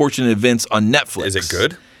series of unfortunate events on Netflix. Is it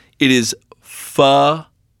good? It is phenomenal.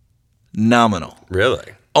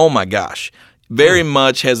 Really? Oh, my gosh. Very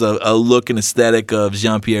much has a look and aesthetic of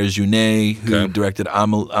Jean-Pierre Jeunet, who directed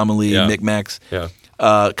Amélie and Micmacs. Yeah.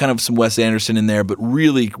 Kind of some Wes Anderson in there, but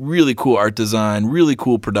really, really cool art design, really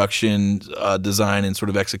cool production design and sort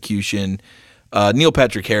of execution. Neil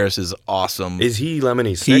Patrick Harris is awesome. Is he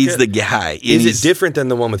Lemony Snicket? He's the guy. Is it different than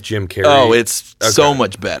the one with Jim Carrey? Oh, it's so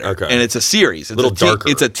much better. Okay. And it's a series. It's a little darker.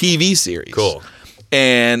 It's a TV series. Cool.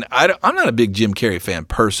 And I'm not a big Jim Carrey fan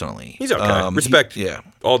personally. He's okay. Respect.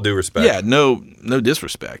 All due respect. Yeah, no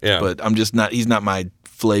disrespect. Yeah. But I'm just not. He's not my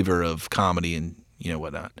flavor of comedy and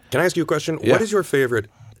whatnot. Can I ask you a question? Yeah. What is your favorite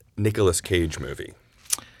Nicolas Cage movie?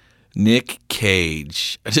 Nick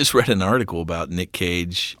Cage. I just read an article about Nick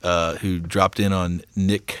Cage, who dropped in on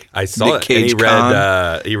Nick. I saw Nick it. Cage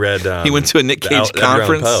And he read. he went to a Nick Cage Edgar Allan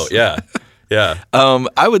conference. Poe. Yeah, yeah.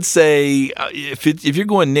 I would say if you're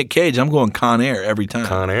going Nick Cage, I'm going Con Air every time.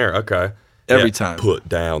 Con Air. Okay. Every time. Put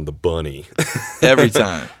down the bunny. Every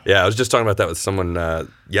time. Yeah, I was just talking about that with someone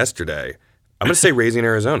yesterday. I'm going to say Raising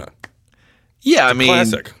Arizona. Yeah, I mean,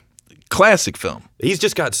 classic film. He's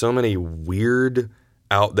just got so many weird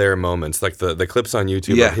out there moments. Like the clips on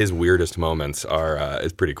YouTube of his weirdest moments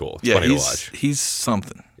is pretty cool. It's funny to watch. He's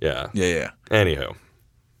something. Yeah. Yeah. Anywho,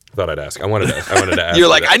 thought I'd ask. I wanted to ask. You're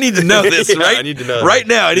like, I need to know this, right? I need to know right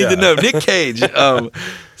now. I need to know Nick Cage.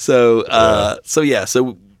 So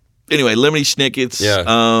anyway, Lemony Snicket's.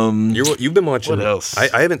 Yeah. You've been watching. What else?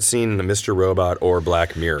 I haven't seen Mr. Robot or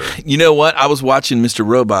Black Mirror. You know what? I was watching Mr.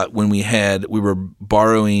 Robot when we were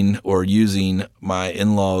borrowing or using my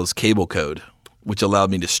in-laws' cable code, which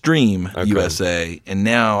allowed me to stream USA, and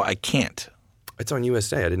now I can't. It's on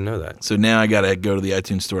USA. I didn't know that. So now I got to go to the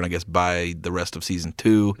iTunes store and I guess buy the rest of season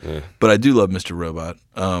 2. Yeah. But I do love Mr. Robot.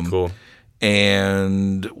 Cool.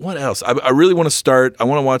 And what else? I really want to start. I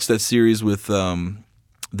want to watch that series with the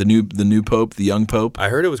new Pope, the young Pope. I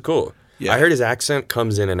heard it was cool. Yeah. I heard his accent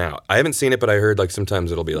comes in and out. I haven't seen it, but I heard like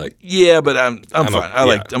sometimes it'll be like. Yeah, but I'm fine.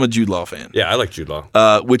 I'm a Jude Law fan. Yeah, I like Jude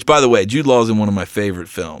Law. Which, by the way, Jude Law's in one of my favorite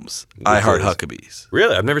films, I Heart Huckabees.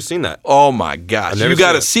 Really? I've never seen that. Oh my gosh, you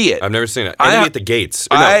got to see it. I've never seen it. Enemy at the Gates.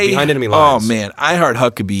 Behind Enemy Lines. Oh man, I Heart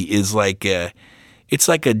Huckabee is like it's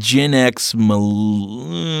like a Gen X, not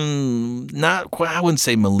quite. I wouldn't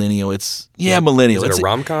say millennial. It's millennial. Is it a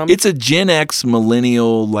rom-com? It's a Gen X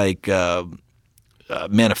millennial like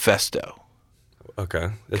manifesto. Okay,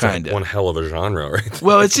 it's kind of one hell of a genre, right?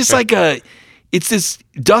 Well, it's just like it's this.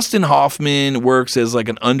 Dustin Hoffman works as like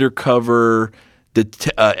an undercover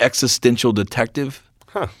existential detective.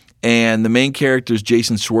 Huh. And the main character is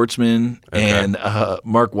Jason Schwartzman, and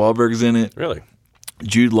Mark Wahlberg's in it. Really?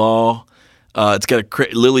 Jude Law. It's got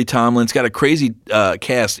Lily Tomlin. It's got a crazy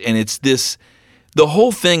cast, and it's this. The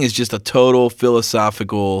whole thing is just a total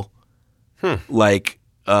philosophical,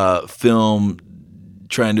 film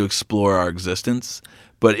trying to explore our existence.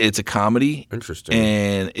 But it's a comedy. Interesting.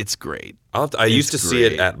 And it's great. I used to see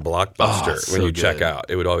it at Blockbuster when you check out.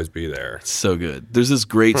 It would always be there. It's so good. There's this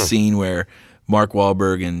great scene where Mark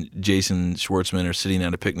Wahlberg and Jason Schwartzman are sitting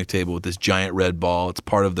at a picnic table with this giant red ball. It's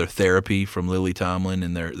part of their therapy from Lily Tomlin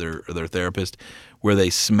and their therapist, where they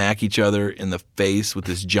smack each other in the face with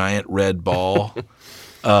this giant red ball,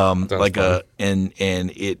 and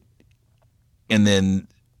then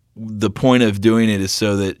the point of doing it is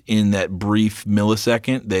so that in that brief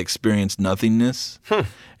millisecond they experience nothingness,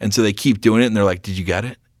 and so they keep doing it, and they're like, "Did you get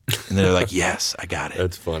it?" And they're like, "Yes, I got it."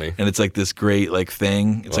 That's funny. And it's like this great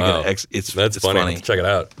thing. It's like it's funny. Check it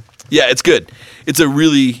out. Yeah, it's good. It's a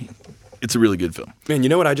really good film. Man, you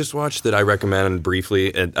know what I just watched that I recommend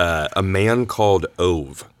briefly? A Man Called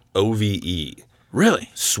Ove. OVE. Really?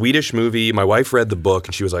 Swedish movie. My wife read the book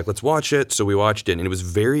and she was like, "Let's watch it." So we watched it, and it was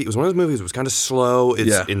one of those movies that was kind of slow.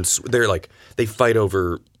 They're like, they fight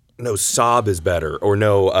over no Saab is better or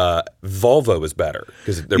no Volvo is better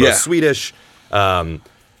because they're both Swedish.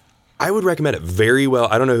 I would recommend it very well.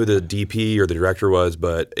 I don't know who the DP or the director was,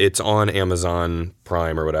 but it's on Amazon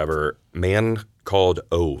Prime or whatever. Man Called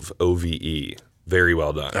Ove, OVE. Very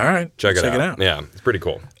well done. All right. Check it out. It out. Yeah, it's pretty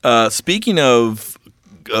cool. Speaking of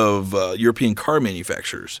European car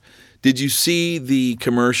manufacturers, did you see the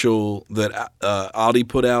commercial that Audi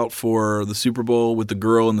put out for the Super Bowl with the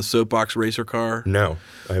girl in the soapbox racer car? No,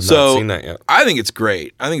 I have not seen that yet. I think it's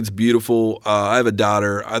great. I think it's beautiful. I have a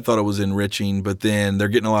daughter. I thought it was enriching, but then they're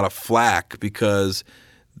getting a lot of flack because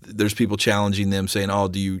there's people challenging them saying, "Oh,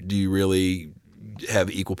 do you really have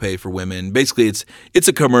equal pay for women?" Basically, it's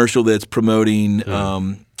a commercial that's promoting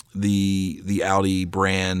the Audi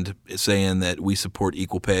brand, saying that we support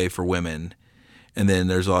equal pay for women. And then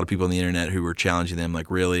there's a lot of people on the internet who were challenging them,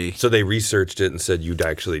 like, really? So they researched it and said you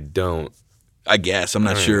actually don't. I guess. I'm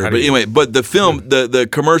not sure. But anyway, but the film, the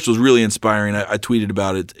commercial is really inspiring. I tweeted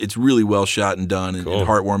about it. It's really well shot and done and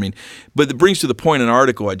heartwarming. But it brings to the point an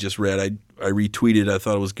article I just read. I retweeted. I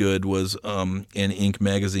thought it was good. Was in Inc.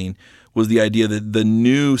 magazine. Was the idea that the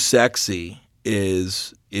new sexy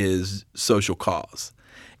is social cause.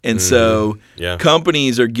 And so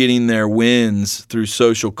companies are getting their wins through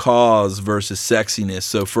social cause versus sexiness.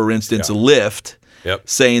 So, for instance, Lyft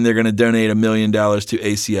saying they're going to donate $1 million to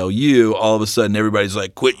ACLU, all of a sudden everybody's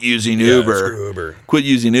like, quit using Uber. Screw Uber. Quit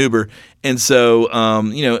using Uber. And so,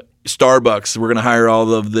 Starbucks, we're going to hire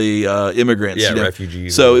all of the immigrants. Yeah,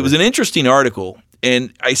 refugees. So it was an interesting article.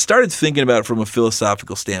 And I started thinking about it from a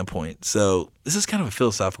philosophical standpoint. So this is kind of a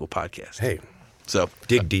philosophical podcast. Hey, so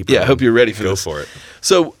dig deeper. Yeah, I hope you're ready for this. Go for it.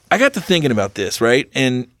 So I got to thinking about this, right?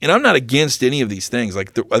 And I'm not against any of these things.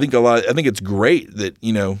 Like I think it's great that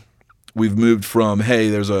we've moved from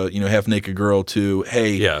there's a half naked girl to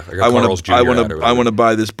I want to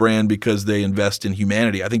buy this brand because they invest in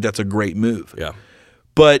humanity. I think that's a great move. Yeah.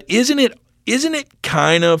 But isn't it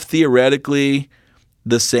kind of theoretically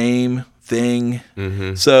the same thing?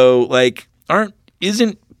 Mm-hmm. So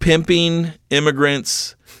isn't pimping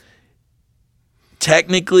immigrants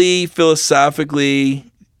technically,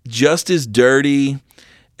 philosophically, just as dirty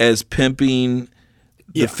as pimping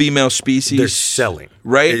the female species? They're selling,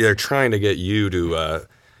 right? They're trying to get you to.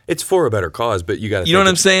 It's for a better cause, but you got to. You know what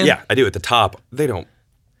I'm saying? Yeah, I do. At the top, they don't.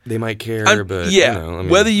 They might care, but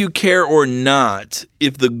whether you care or not,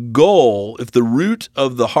 if the root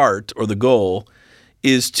of the heart or the goal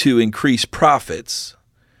is to increase profits,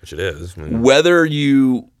 which it is, whether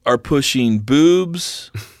you are pushing boobs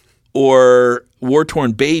or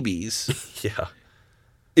war-torn babies,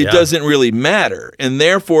 it doesn't really matter. And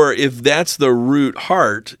therefore, if that's the root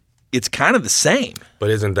heart, it's kind of the same. But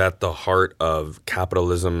isn't that the heart of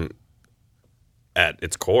capitalism at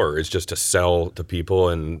its core? It's just to sell to people,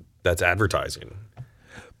 and that's advertising.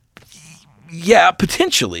 Yeah,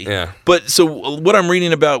 potentially. Yeah. But so what I'm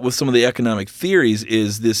reading about with some of the economic theories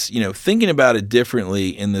is this, thinking about it differently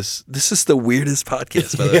in this is the weirdest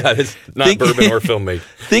podcast, by the way. Yeah, it's not bourbon or filmmaking.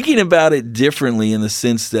 Thinking about it differently in the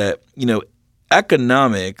sense that,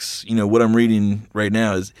 economics, what I'm reading right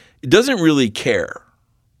now is it doesn't really care.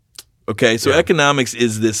 Okay? So economics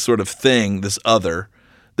is this sort of thing, this other,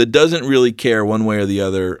 that doesn't really care one way or the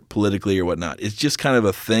other politically or whatnot. It's just kind of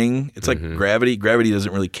a thing. It's like gravity. Gravity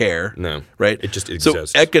doesn't really care. No. Right? It just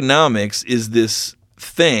exists. So economics is this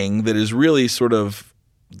thing that is really sort of,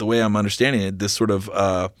 the way I'm understanding it, this sort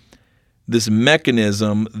of this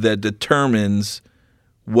mechanism that determines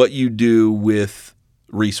what you do with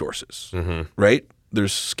resources. Right?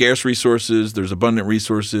 There's scarce resources, there's abundant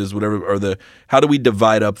resources, whatever, how do we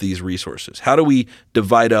divide up these resources? How do we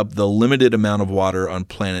divide up the limited amount of water on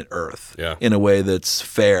planet Earth in a way that's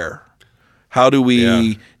fair? How do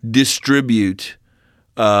we distribute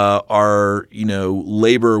our,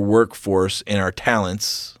 labor workforce and our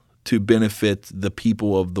talents to benefit the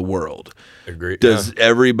people of the world? Agreed. Does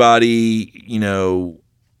everybody,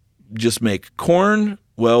 just make corn?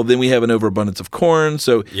 Well, then we have an overabundance of corn.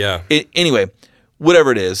 So anyway,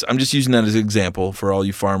 whatever it is, I'm just using that as an example for all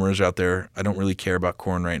you farmers out there. I don't really care about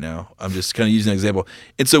corn right now. I'm just kind of using an example.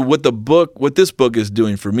 And so what this book is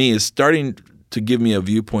doing for me is starting to give me a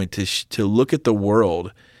viewpoint to look at the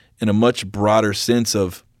world in a much broader sense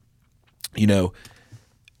of,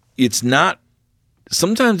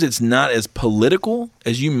 sometimes it's not as political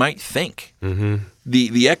as you might think.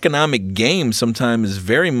 The economic game sometimes is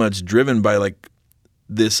very much driven by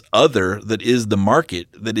this other that is the market,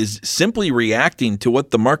 that is simply reacting to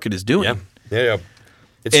what the market is doing. Yeah.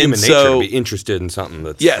 It's human nature to be interested in something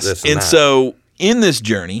that's this and that. So in this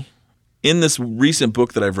journey, in this recent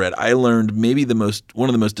book that I've read, I learned maybe one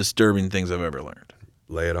of the most disturbing things I've ever learned.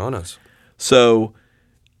 Lay it on us. So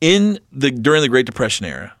during the Great Depression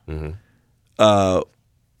era,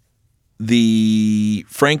 the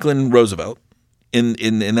Franklin Roosevelt,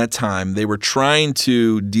 in that time, they were trying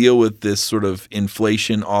to deal with this sort of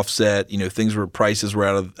inflation offset. Prices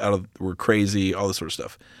were were crazy, all this sort of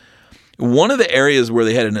stuff. One of the areas where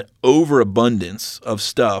they had an overabundance of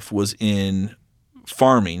stuff was in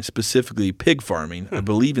farming, specifically pig farming. I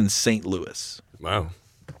believe in St. Louis. Wow,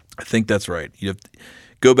 I think that's right. You have to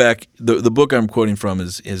go back. The book I'm quoting from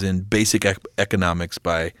is in Basic Economics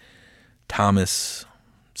by Thomas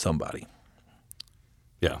somebody.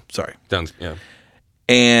 Yeah, sorry. Yeah.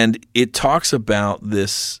 And it talks about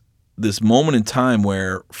this moment in time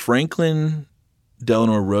where Franklin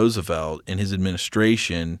Delano Roosevelt and his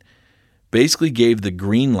administration basically gave the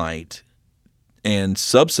green light and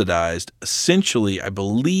subsidized, essentially, I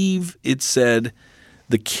believe it said,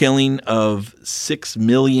 the killing of 6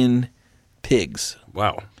 million pigs.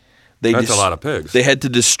 Wow. That's a lot of pigs. They had to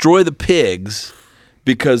destroy the pigs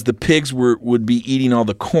because the pigs would be eating all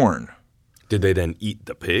the corn. Did they then eat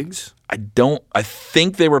the pigs? I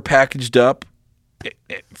think they were packaged up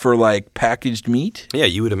for packaged meat. Yeah,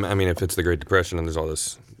 you would. I mean, if it's the Great Depression and there's all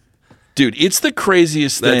this. Dude, it's the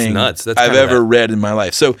craziest thing That's I've ever read in my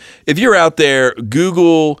life. So if you're out there,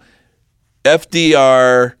 Google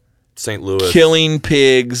FDR St. Louis killing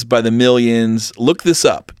pigs by the millions. Look this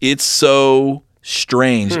up. It's so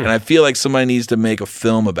strange, and I feel like somebody needs to make a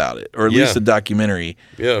film about it, or at least a documentary.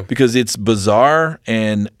 Yeah, because it's bizarre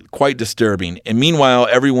and quite disturbing. And meanwhile,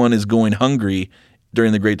 everyone is going hungry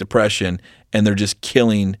during the Great Depression, and they're just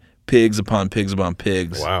killing pigs upon pigs upon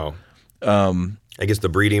pigs. Wow. I guess the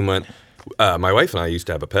breeding went. My wife and I used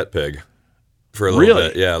to have a pet pig for a little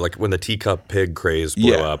bit. Yeah, like when the teacup pig craze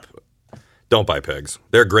blew up. Don't buy pigs.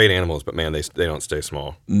 They're great animals, but man, they don't stay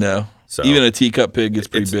small. No. So even a teacup pig gets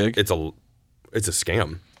pretty big. It's a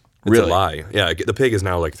scam. It's a lie. Yeah, the pig is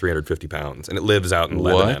now like 350 pounds, and it lives out in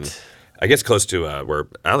Lebanon. I guess close to where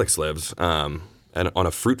Alex lives, and on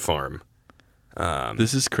a fruit farm.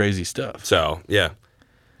 This is crazy stuff. So yeah,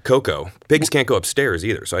 Coco. Pigs can't go upstairs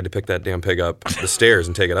either, so I had to pick that damn pig up the stairs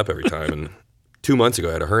and take it up every time. And 2 months ago,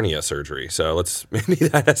 I had a hernia surgery, so maybe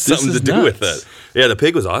that has something to do with it. Yeah, the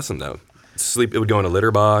pig was awesome though. It would go in a litter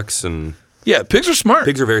box, and yeah, pigs are smart.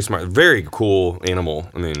 Pigs are very smart. Very cool animal.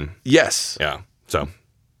 I mean, yes. Yeah. So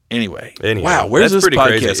anyway. Wow, where's this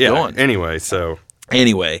podcast going? Anyway,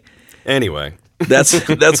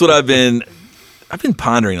 that's what I've been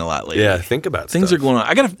pondering a lot lately. Yeah, think about things stuff. are going on.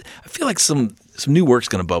 I feel like some new work's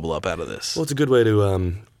going to bubble up out of this. Well, it's a good way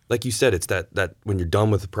to like you said, it's that when you're done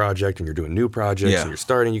with the project and you're doing new projects and you're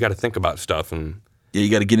starting, you got to think about stuff, and you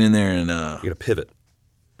got to get in there and you got to pivot.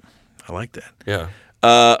 I like that. Yeah.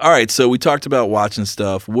 All right. So we talked about watching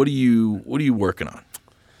stuff. What are you working on?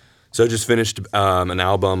 So I just finished an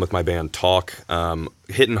album with my band Talk,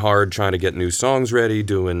 hitting hard, trying to get new songs ready,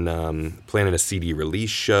 planning a CD release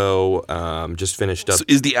show. Just finished up. So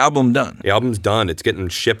is the album done? The album's done. It's getting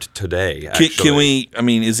shipped today. Actually. Can we? I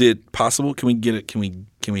mean, is it possible? Can we get it? Can we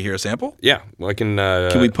hear a sample? Yeah, well, I can.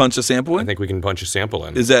 Can we punch a sample in? I think we can punch a sample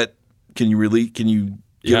in. Is that? Can you really? Can you?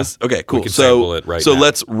 Give us? Okay, cool. We can sample it right now.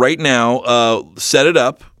 Let's right now set it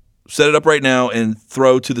up right now and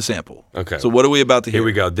throw to the sample. Okay. So what are we about to hear? Here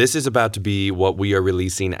we go. This is about to be what we are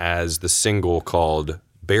releasing as the single called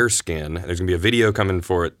Bearskin. There's going to be a video coming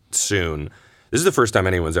for it soon. This is the first time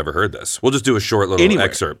anyone's ever heard this. We'll just do a short little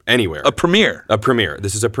excerpt. Anywhere. A premiere.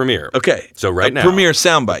 This is a premiere. Okay. So now. Premiere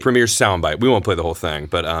soundbite. Premiere soundbite. We won't play the whole thing,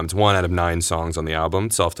 but it's 1 out of 9 songs on the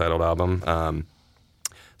album, self-titled album.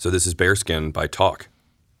 So this is Bearskin by Talk.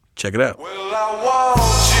 Check it out. Well, I want you.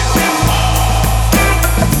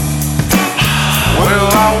 Well,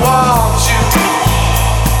 I want you.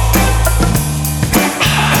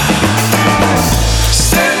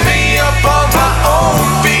 Set me up on my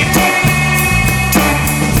own beat.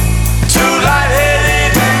 2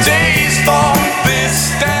 light-headed days for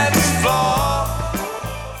this dance floor.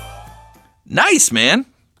 Nice, man.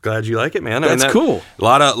 Glad you like it, man. That's cool.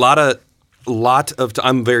 Lot of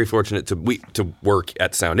I'm very fortunate to work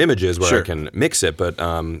at Sound Images where I can mix it, but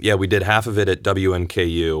we did half of it at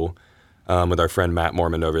WNKU with our friend Matt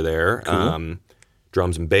Mormon over there. Cool.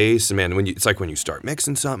 Drums and bass, and man, it's like when you start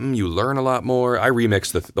mixing something, you learn a lot more. I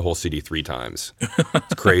remixed the whole CD 3 times.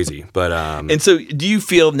 It's crazy, but and so do you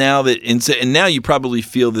feel now that and now you probably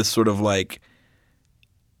feel this sort of like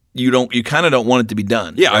you kind of don't want it to be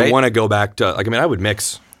done. Yeah, right? I want to go back to I would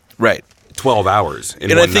mix 12 hours in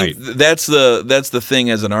one night. And I think that's the thing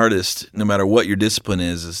as an artist, no matter what your discipline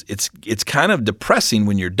is it's kind of depressing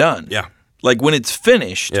when you're done. Yeah. Like when it's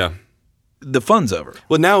finished, the fun's over.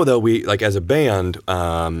 Well, now though, we as a band,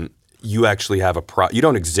 you actually have you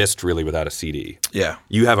don't exist really without a CD. Yeah.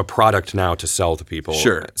 You have a product now to sell to people.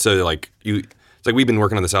 Sure. So it's like we've been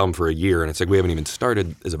working on this album for a year, and it's like we haven't even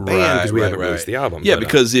started as a band because we haven't released the album. Yeah,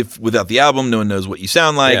 because if without the album, no one knows what you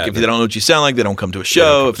sound like. If they don't know what you sound like, they don't come to a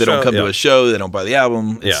show. If they don't come to a show, they don't buy the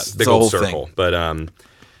album. It's big old circle. Thing. But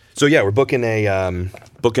so yeah, we're booking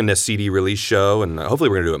a CD release show, and hopefully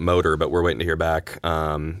we're gonna do it Motor, but we're waiting to hear back.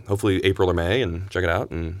 Hopefully April or May, and check it out.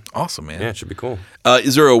 And awesome, man. Yeah, it should be cool.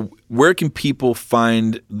 Where can people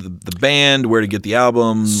find the band? Where to get the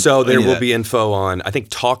album? So there will be info on. I think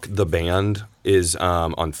Talk the Band is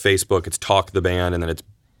on Facebook. It's Talk the Band, and then it's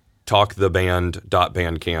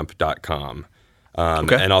talktheband.bandcamp.com.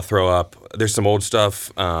 And I'll throw up. There's some old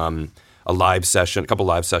stuff. A live session, a couple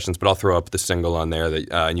live sessions, but I'll throw up the single on there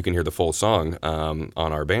and you can hear the full song on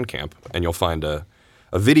our Bandcamp, and you'll find a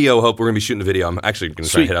video. Hope we're gonna be shooting a video. I'm actually gonna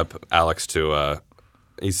try to hit up Alex to.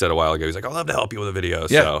 He said a while ago, he's like, I'd love to help you with a video.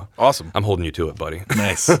 Yeah, so awesome. I'm holding you to it, buddy.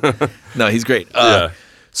 Nice. No, he's great.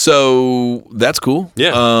 So that's cool.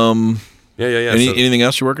 Yeah. Anything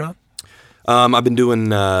else you're working on? I've been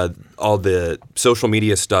doing all the social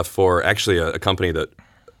media stuff for actually a company that.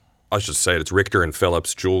 I'll just say it's Richter and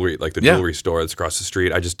Phillips Jewelry, like the jewelry store that's across the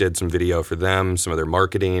street. I just did some video for them, some of their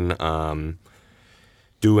marketing,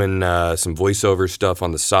 doing some voiceover stuff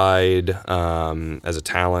on the side as a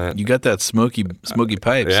talent. You got that smoky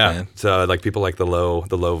pipes, man. So like people like the low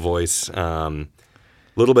voice, a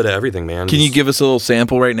little bit of everything, man. Can you give us a little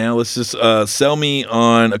sample right now? Let's just sell me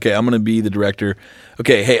on. Okay, I'm going to be the director.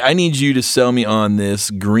 Okay, hey, I need you to sell me on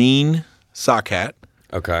this green sock hat.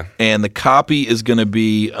 Okay. And the copy is going to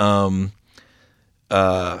be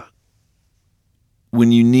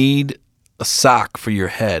when you need a sock for your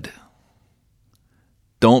head,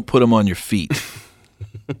 don't put them on your feet.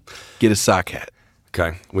 Get a sock hat.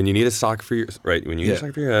 Okay. When you need a sock for your when you need a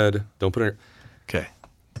sock for your head, don't put it. Okay.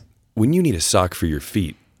 When you need a sock for your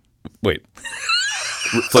feet, wait.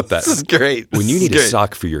 Flip that. This is great. When you need a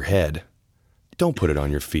sock for your head, don't put it on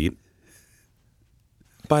your feet.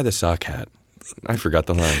 Buy the sock hat. I forgot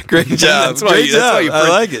the line. Great job. That's why you print, I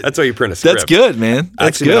like it. That's why you print a script. That's good, man.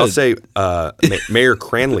 That's Actually, good. I'll say Mayor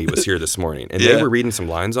Cranley was here this morning, and they were reading some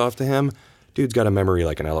lines off to him. Dude's got a memory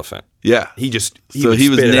like an elephant. Yeah. He was spit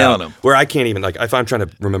it nailing out. them. Where I can't even, like, if I'm trying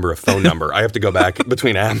to remember a phone number, I have to go back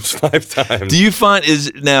between apps 5 times. Do you find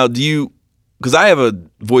because I have a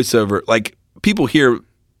voiceover, like people hear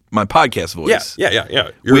my podcast voice. Yeah.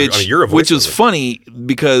 You're a voiceover. Which is funny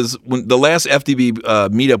because when the last FDB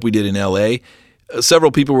meetup we did in LA,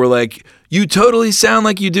 several people were like, "You totally sound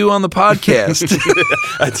like you do on the podcast."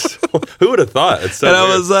 Who would have thought? It's so and I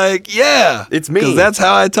weird. was like, "Yeah, It's me. because that's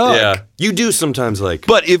how I talk." Yeah, you do sometimes like,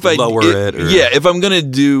 But if I lower it, or, if I'm gonna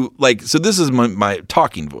do so this is my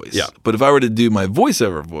talking voice. Yeah. But if I were to do my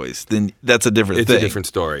voiceover voice, then that's a different it's thing. a different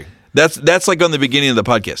story. That's like on the beginning of the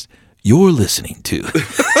podcast. You're listening to.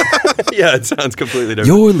 Yeah, it sounds completely different.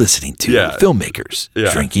 You're listening to Yeah. filmmakers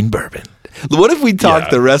Yeah. drinking bourbon. What if we talk Yeah.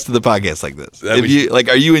 the rest of the podcast like this? That If we you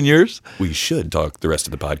are you in yours? We should talk the rest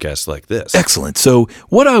of the podcast like this. Excellent. So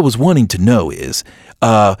what I was wanting to know is,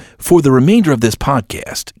 for the remainder of this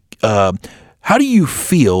podcast, how do you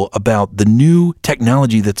feel about the new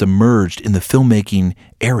technology that's emerged in the filmmaking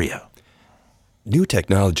area? New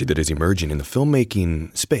technology that is emerging in the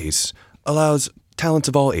filmmaking space allows talents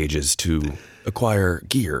of all ages to acquire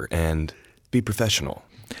gear and be professional.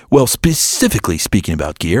 Well, specifically speaking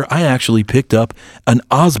about gear, I actually picked up an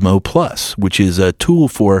Osmo Plus, which is a tool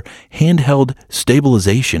for handheld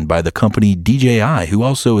stabilization by the company DJI, who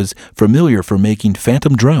also is familiar for making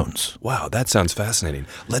phantom drones. Wow, that sounds fascinating.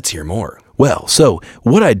 Let's hear more. Well, so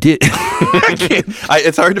what I did...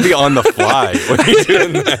 It's hard to be on the fly when you're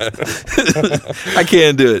doing that. I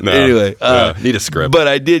can't do it. No. Anyway. Need a script. But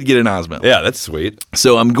I did get an Osmo. Yeah, that's sweet.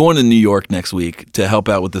 So I'm going to New York next week to help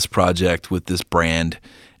out with this project, with this brand,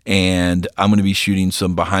 and I'm going to be shooting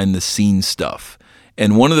some behind-the-scenes stuff.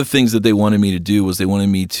 And one of the things that they wanted me to do was they wanted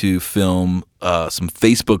me to film some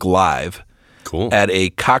Facebook Live Cool. at a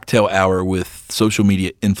cocktail hour with social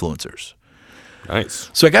media influencers. Nice.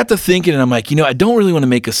 So I got to thinking, and I'm like, I don't really want to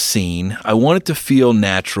make a scene. I want it to feel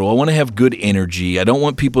natural. I want to have good energy. I don't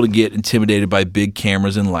want people to get intimidated by big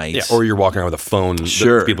cameras and lights. Yeah, or you're walking around with a phone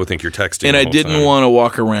Sure. that people think you're texting. And the I whole didn't time. want to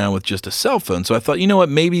walk around with just a cell phone. So I thought, you know what,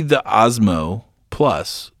 maybe the Osmo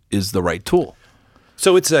Plus is the right tool.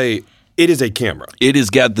 So it is a camera. It has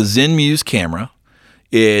got the Zen Muse camera.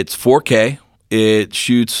 It's 4K. It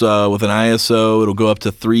shoots with an ISO. It'll go up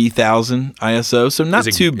to 3,000 ISO, so not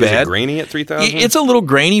too bad. Is it grainy at 3,000? It's a little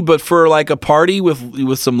grainy, but for like a party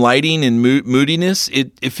with some lighting and moodiness,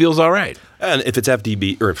 it feels all right. And if it's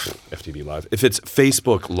FTB Live, if it's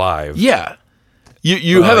Facebook Live, Yeah.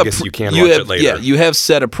 You have I guess you can watch it later. Yeah, you have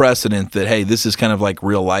set a precedent that, hey, this is kind of like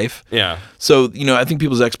real life. Yeah. So, I think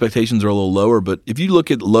people's expectations are a little lower, but if you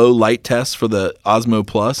look at low light tests for the Osmo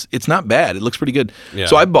Plus, it's not bad. It looks pretty good. Yeah.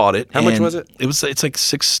 So I bought it. How much and was it? It's like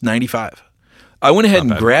 $695. I went ahead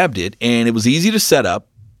and grabbed it, and it was easy to set up.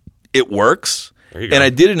 It works. There you go. And I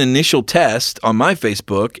did an initial test on my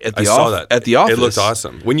Facebook at the I saw that. at the office. It looked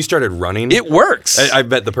awesome. When you started running, It works. I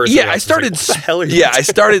bet the person. Yeah, I was started. Like, what the hell are you yeah, I doing?"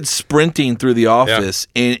 started sprinting through the office,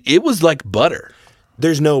 and it was like butter.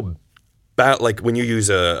 There's no. Like when you use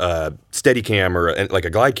a steady cam or like a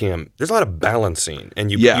glide cam, there's a lot of balancing,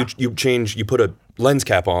 and you put a lens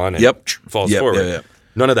cap on, and Yep. it falls Yep, forward. yep.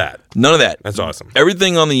 None of that. None of that. That's awesome.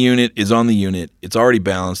 Everything on the unit is on the unit. It's already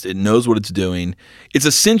balanced. It knows what it's doing. It's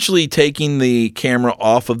essentially taking the camera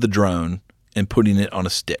off of the drone and putting it on a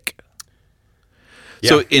stick.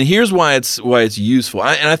 So, Yeah. and here's why it's useful.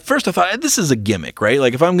 First I thought this is a gimmick, right?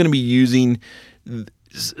 Like if I'm going to be using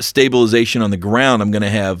stabilization on the ground, I'm going to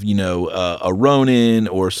have a Ronin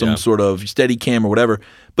or some sort of steady cam or whatever.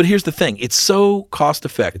 But here's the thing: it's so cost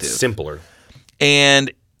effective. It's simpler.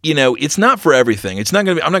 And it's not for everything. It's not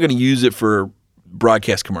going to be. I'm not going to use it for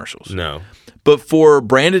broadcast commercials. No. But for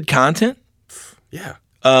branded content, Yeah.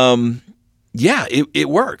 it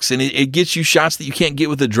works, and it gets you shots that you can't get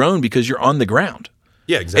with a drone because you're on the ground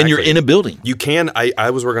Yeah, exactly. and you're in a building. You can. I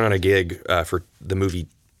was working on a gig for the movie,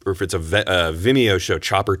 or if it's a Vimeo show,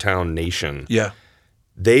 Chopper Town Nation. Yeah.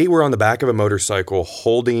 They were on the back of a motorcycle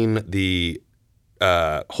holding the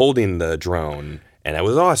drone, and it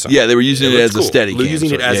was awesome. Yeah, they were using it looked as a steady They're cam, using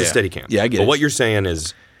so- it as yeah, a yeah. steady cam. Yeah, I get But it. what you're saying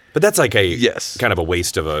is, but that's like a Yes. kind of a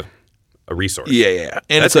waste of a resource. Yeah.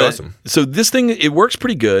 And That's it's awesome. So this thing, it works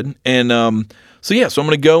pretty good. And so I'm going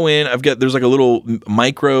to go in. There's like a little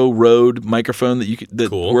micro Rode microphone that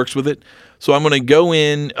Cool. works with it. So I'm going to go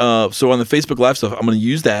in. So on the Facebook Live stuff, I'm going to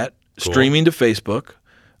use that streaming to Facebook.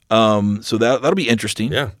 So that'll be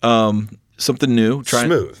interesting. Yeah. Something new.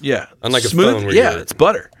 Smooth. Yeah. Unlike a smooth. phone where yeah, you're- it's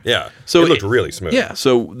butter. Yeah. So it looked really smooth. Yeah.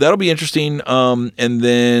 So that'll be interesting. And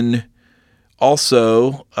then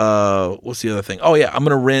also, what's the other thing? Oh yeah, I'm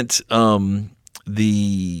gonna rent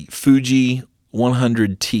the Fuji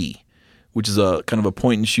 100T, which is a kind of a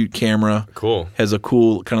point and shoot camera. Cool. Has a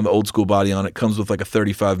cool kind of the old school body on it. Comes with like a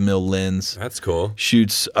 35 mil lens. That's cool.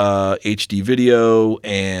 Shoots HD video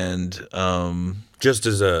and Just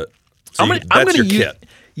as a I'm that's gonna your use, kit.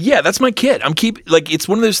 Yeah, that's my kit. It's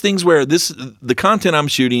one of those things where the content I'm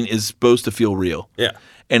shooting is supposed to feel real. Yeah.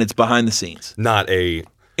 And it's behind the scenes. Not a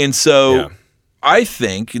And so Yeah. I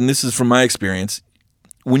think, and this is from my experience,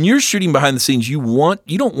 when you're shooting behind the scenes, you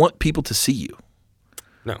don't want people to see you.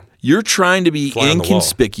 no. You're trying to be Fly on the wall.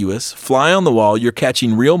 inconspicuous, fly on the wall. You're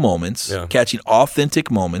catching real moments, Yeah. catching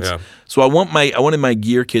authentic moments. Yeah. So I wanted my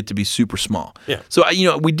gear kit to be super small. Yeah. So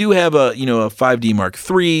we do have a 5D Mark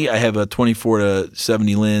III. I have a 24 to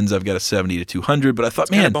 70 lens. I've got a 70 to 200. But I thought,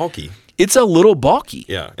 Kinda man, bulky. it's a little bulky.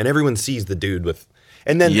 Yeah. And everyone sees the dude with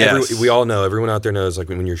and then Yes. we all know, everyone out there knows, like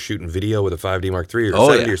when you're shooting video with a 5D Mark III or Oh,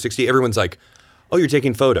 70 yeah. or 60, everyone's like, oh, you're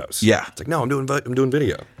taking photos. Yeah. It's like, no, I'm doing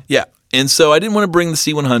video. Yeah. And so I didn't want to bring the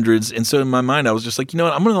C100s. And so in my mind, I was just like, you know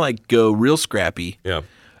what? I'm going to go real scrappy Yeah.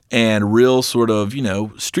 and real sort of,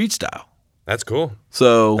 street style. That's cool.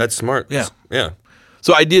 So That's smart. Yeah. Yeah.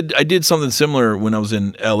 So I did something similar when I was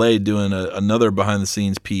in LA doing another behind the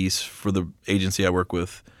scenes piece for the agency I work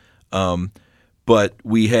with. But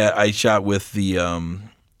I shot with the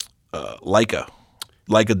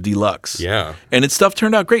Leica Deluxe. Yeah. And its stuff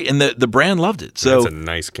turned out great, and the brand loved it. So That's a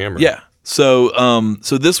nice camera. yeah. So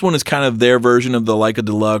this one is kind of their version of the Leica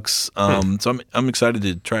Deluxe. So I'm excited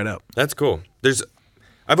to try it out. That's cool.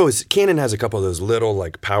 Canon has a couple of those little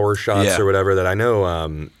like power shots Yeah. or whatever that I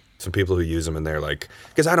know some people who use them and they're like,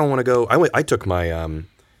 because I don't want to go. I took my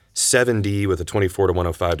 7D with a 24 to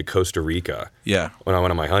 105 to Costa Rica. Yeah. When I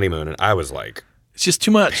went on my honeymoon, and I was like It's just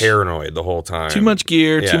too much. paranoid the whole time. Too much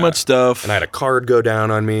gear, Yeah. too much stuff. And I had a card go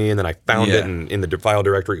down on me, and then I found Yeah. it in the file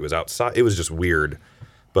directory. It was outside. It was just weird.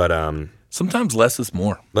 But Sometimes less is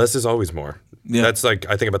more. less is always more. Yeah. That's like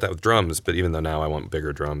I think about that with drums, but even though now I want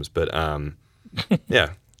bigger drums, but yeah,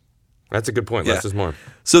 that's a good point. Less Yeah. is more.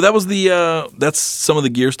 So that was that's some of the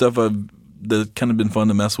gear stuff that's kind of been fun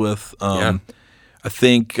to mess with. Yeah. I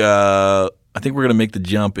think we're gonna make the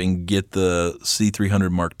jump and get the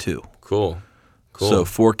C300 Mark II. Cool. So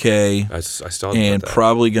 4K, I saw and that.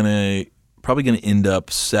 probably gonna end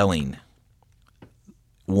up selling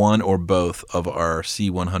one or both of our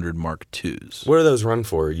C100 Mark IIs. What do those run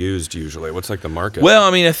for? Used usually. What's like the market? Well,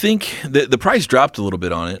 I mean, I think the price dropped a little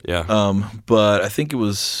bit on it. Yeah. But I think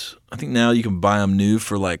now you can buy them new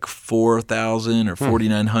for like $4,000 or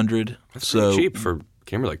 $4,900. That's pretty cheap for a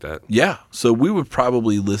camera like that. Yeah. So we would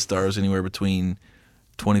probably list ours anywhere between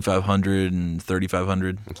 $2,500 and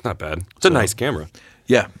 $3,500. It's not bad. It's a nice camera.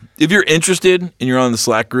 Yeah. If you're interested and you're on the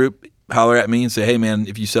Slack group, holler at me and say, "Hey, man,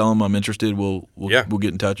 if you sell them, I'm interested. We'll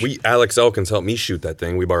get in touch." Alex Elkins helped me shoot that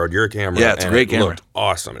thing. We borrowed your camera. Yeah, it's a and great it camera. Looked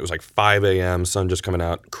awesome. It was like 5 a.m. Sun just coming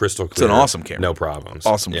out, crystal clear. It's an awesome camera. No problems.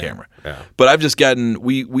 Awesome Yeah. camera. Yeah. But I've just gotten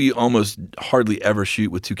we almost hardly ever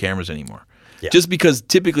shoot with two cameras anymore. Yeah. Just because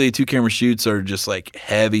typically two camera shoots are just like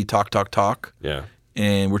heavy talk, Yeah.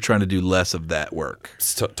 and we're trying to do less of that work.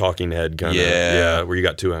 It's talking head kind of. Yeah. Yeah. Where you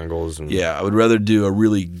got two angles. And Yeah, I would rather do a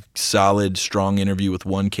really solid, strong interview with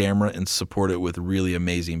one camera and support it with really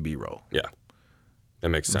amazing B-roll Yeah. That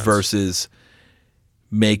makes sense. versus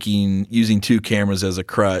using two cameras as a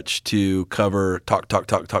crutch to cover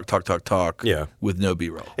talk Yeah. with no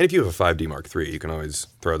B-roll. And if you have a 5D Mark III, you can always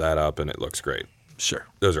throw that up and it looks great. Sure.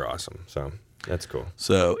 Those are awesome. So that's cool.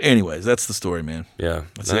 So anyways, that's the story, man. Yeah.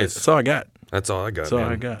 That's nice. it. That's all I got. That's all I got. That's all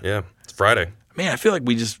man. I got. Yeah. It's Friday. Man, I feel like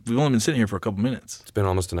we've only been sitting here for a couple minutes. It's been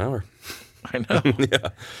almost an hour. I know. Yeah.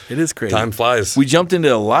 It is crazy. Time flies. We jumped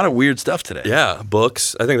into a lot of weird stuff today. Yeah,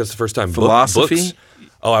 books. I think that's the first time. Philosophy? Books.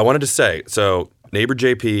 Oh, I wanted to say, so Neighbor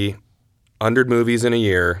JP, 100 movies in a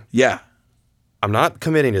year. Yeah. I'm not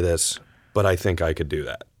committing to this, but I think I could do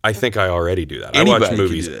that. I think I already do that. Anybody I watch could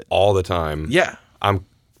movies do that. all the time. Yeah. I'm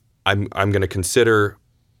going to consider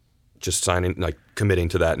just committing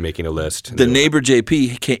to that and making a list. The Neighbor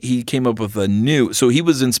JP, he came up with a new. So he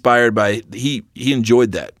was inspired by he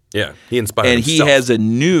enjoyed that, Yeah, he inspired and himself. he has a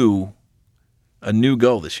new a new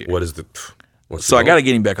goal this year. What's the I got to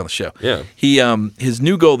get him back on the show. Yeah. He his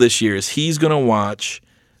new goal this year is he's going to watch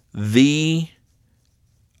the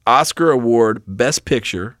Oscar Award Best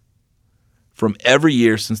Picture from every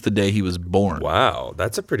year since the day he was born. Wow,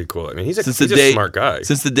 that's a pretty cool. I mean, he's a smart guy.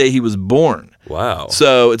 Since the day he was born. Wow.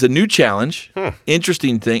 So it's a new challenge.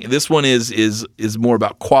 Interesting thing. This one is more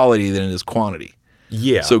about quality than it is quantity.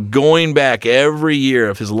 Yeah. So going back every year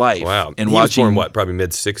of his life. Wow. And he watching was born, probably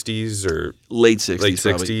mid-60s or late 60s. Late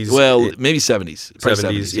probably. 60s. Well, maybe 70s.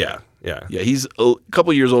 Probably 70s. Yeah. Yeah, he's a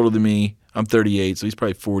couple years older than me. I'm 38, so he's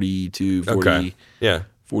probably 42, 40, Okay. Yeah.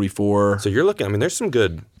 44. So you're looking. I mean, there's some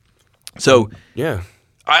good. So Yeah.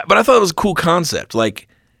 but I thought it was a cool concept. Like,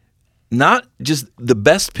 not just the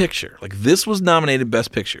best picture. Like, this was nominated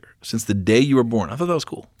best picture since the day you were born. I thought that was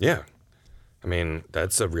cool. Yeah. I mean,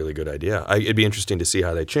 that's a really good idea. It'd be interesting to see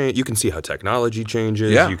how they change. You can see how technology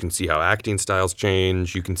changes. Yeah. You can see how acting styles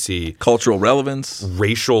change. You can see Cultural relevance.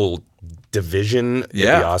 racial division at the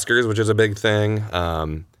Oscars, which is a big thing.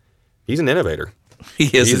 He's an innovator.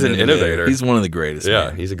 He's an innovator. He's one of the greatest. Yeah,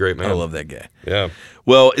 man. he's a great man. I love that guy. Yeah.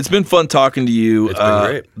 Well, it's been fun talking to you. It's been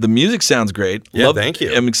great. The music sounds great. Yeah, thank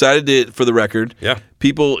you. I'm excited for the record. Yeah.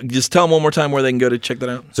 People, just tell them one more time where they can go to check that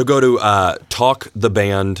out. So go to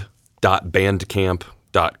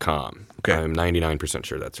talktheband.bandcamp.com. Okay. I'm 99%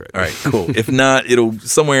 sure that's right. All right, cool. If not, it'll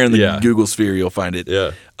somewhere in the Yeah. Google sphere you'll find it.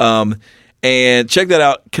 Yeah. And check that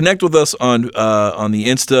out. Connect with us on the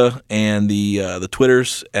Insta and the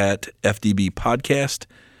Twitters at FDB Podcast.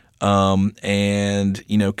 And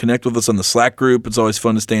connect with us on the Slack group. It's always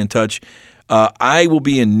fun to stay in touch. I will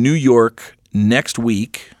be in New York next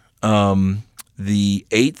week, the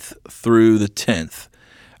 8th through the 10th.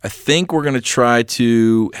 I think we're going to try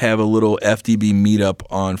to have a little FDB meetup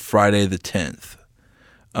on Friday the 10th.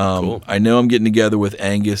 Cool. I know I'm getting together with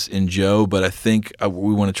Angus and Joe, but I think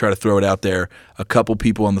we want to try to throw it out there. A couple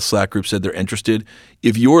people on the Slack group said they're interested.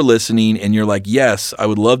 If you're listening and you're like, yes, I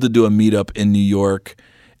would love to do a meetup in New York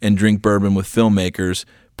and drink bourbon with filmmakers,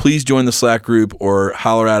 please join the Slack group or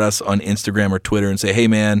holler at us on Instagram or Twitter and say, hey,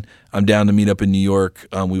 man, I'm down to meet up in New York.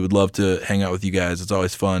 We would love to hang out with you guys. It's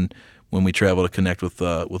always fun when we travel to connect with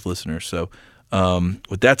listeners. So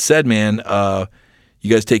with that said, man, you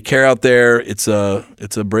guys take care out there. It's a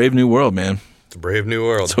brave new world, man. It's a brave new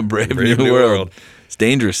world. It's a brave new world. It's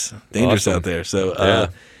dangerous Awesome. out there. So,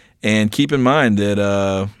 and keep in mind that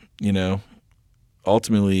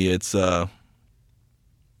ultimately it's about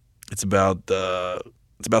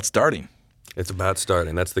starting. It's about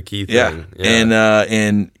starting. That's the key thing. Yeah.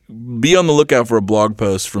 And be on the lookout for a blog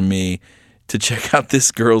post from me to check out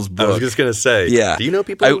this girl's book. I was just gonna say. Yeah. Do you know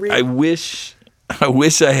people who read? I wish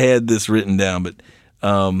I had this written down, but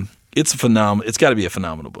it's a phenomenal. It's got to be a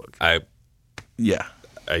phenomenal book. I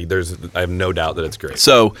have no doubt that it's great.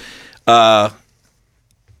 So, we're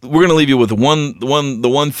gonna leave you with the one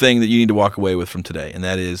thing that you need to walk away with from today, and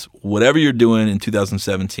that is whatever you're doing in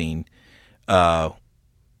 2017,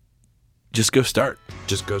 just go start.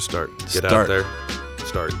 Just go start. Get Start. out there.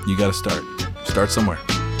 Start. You got to start. Start somewhere.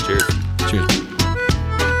 Cheers. Cheers.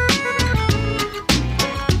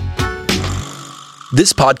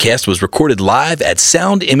 This podcast was recorded live at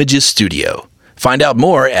Sound Images Studio. Find out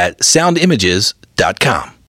more at soundimages.com.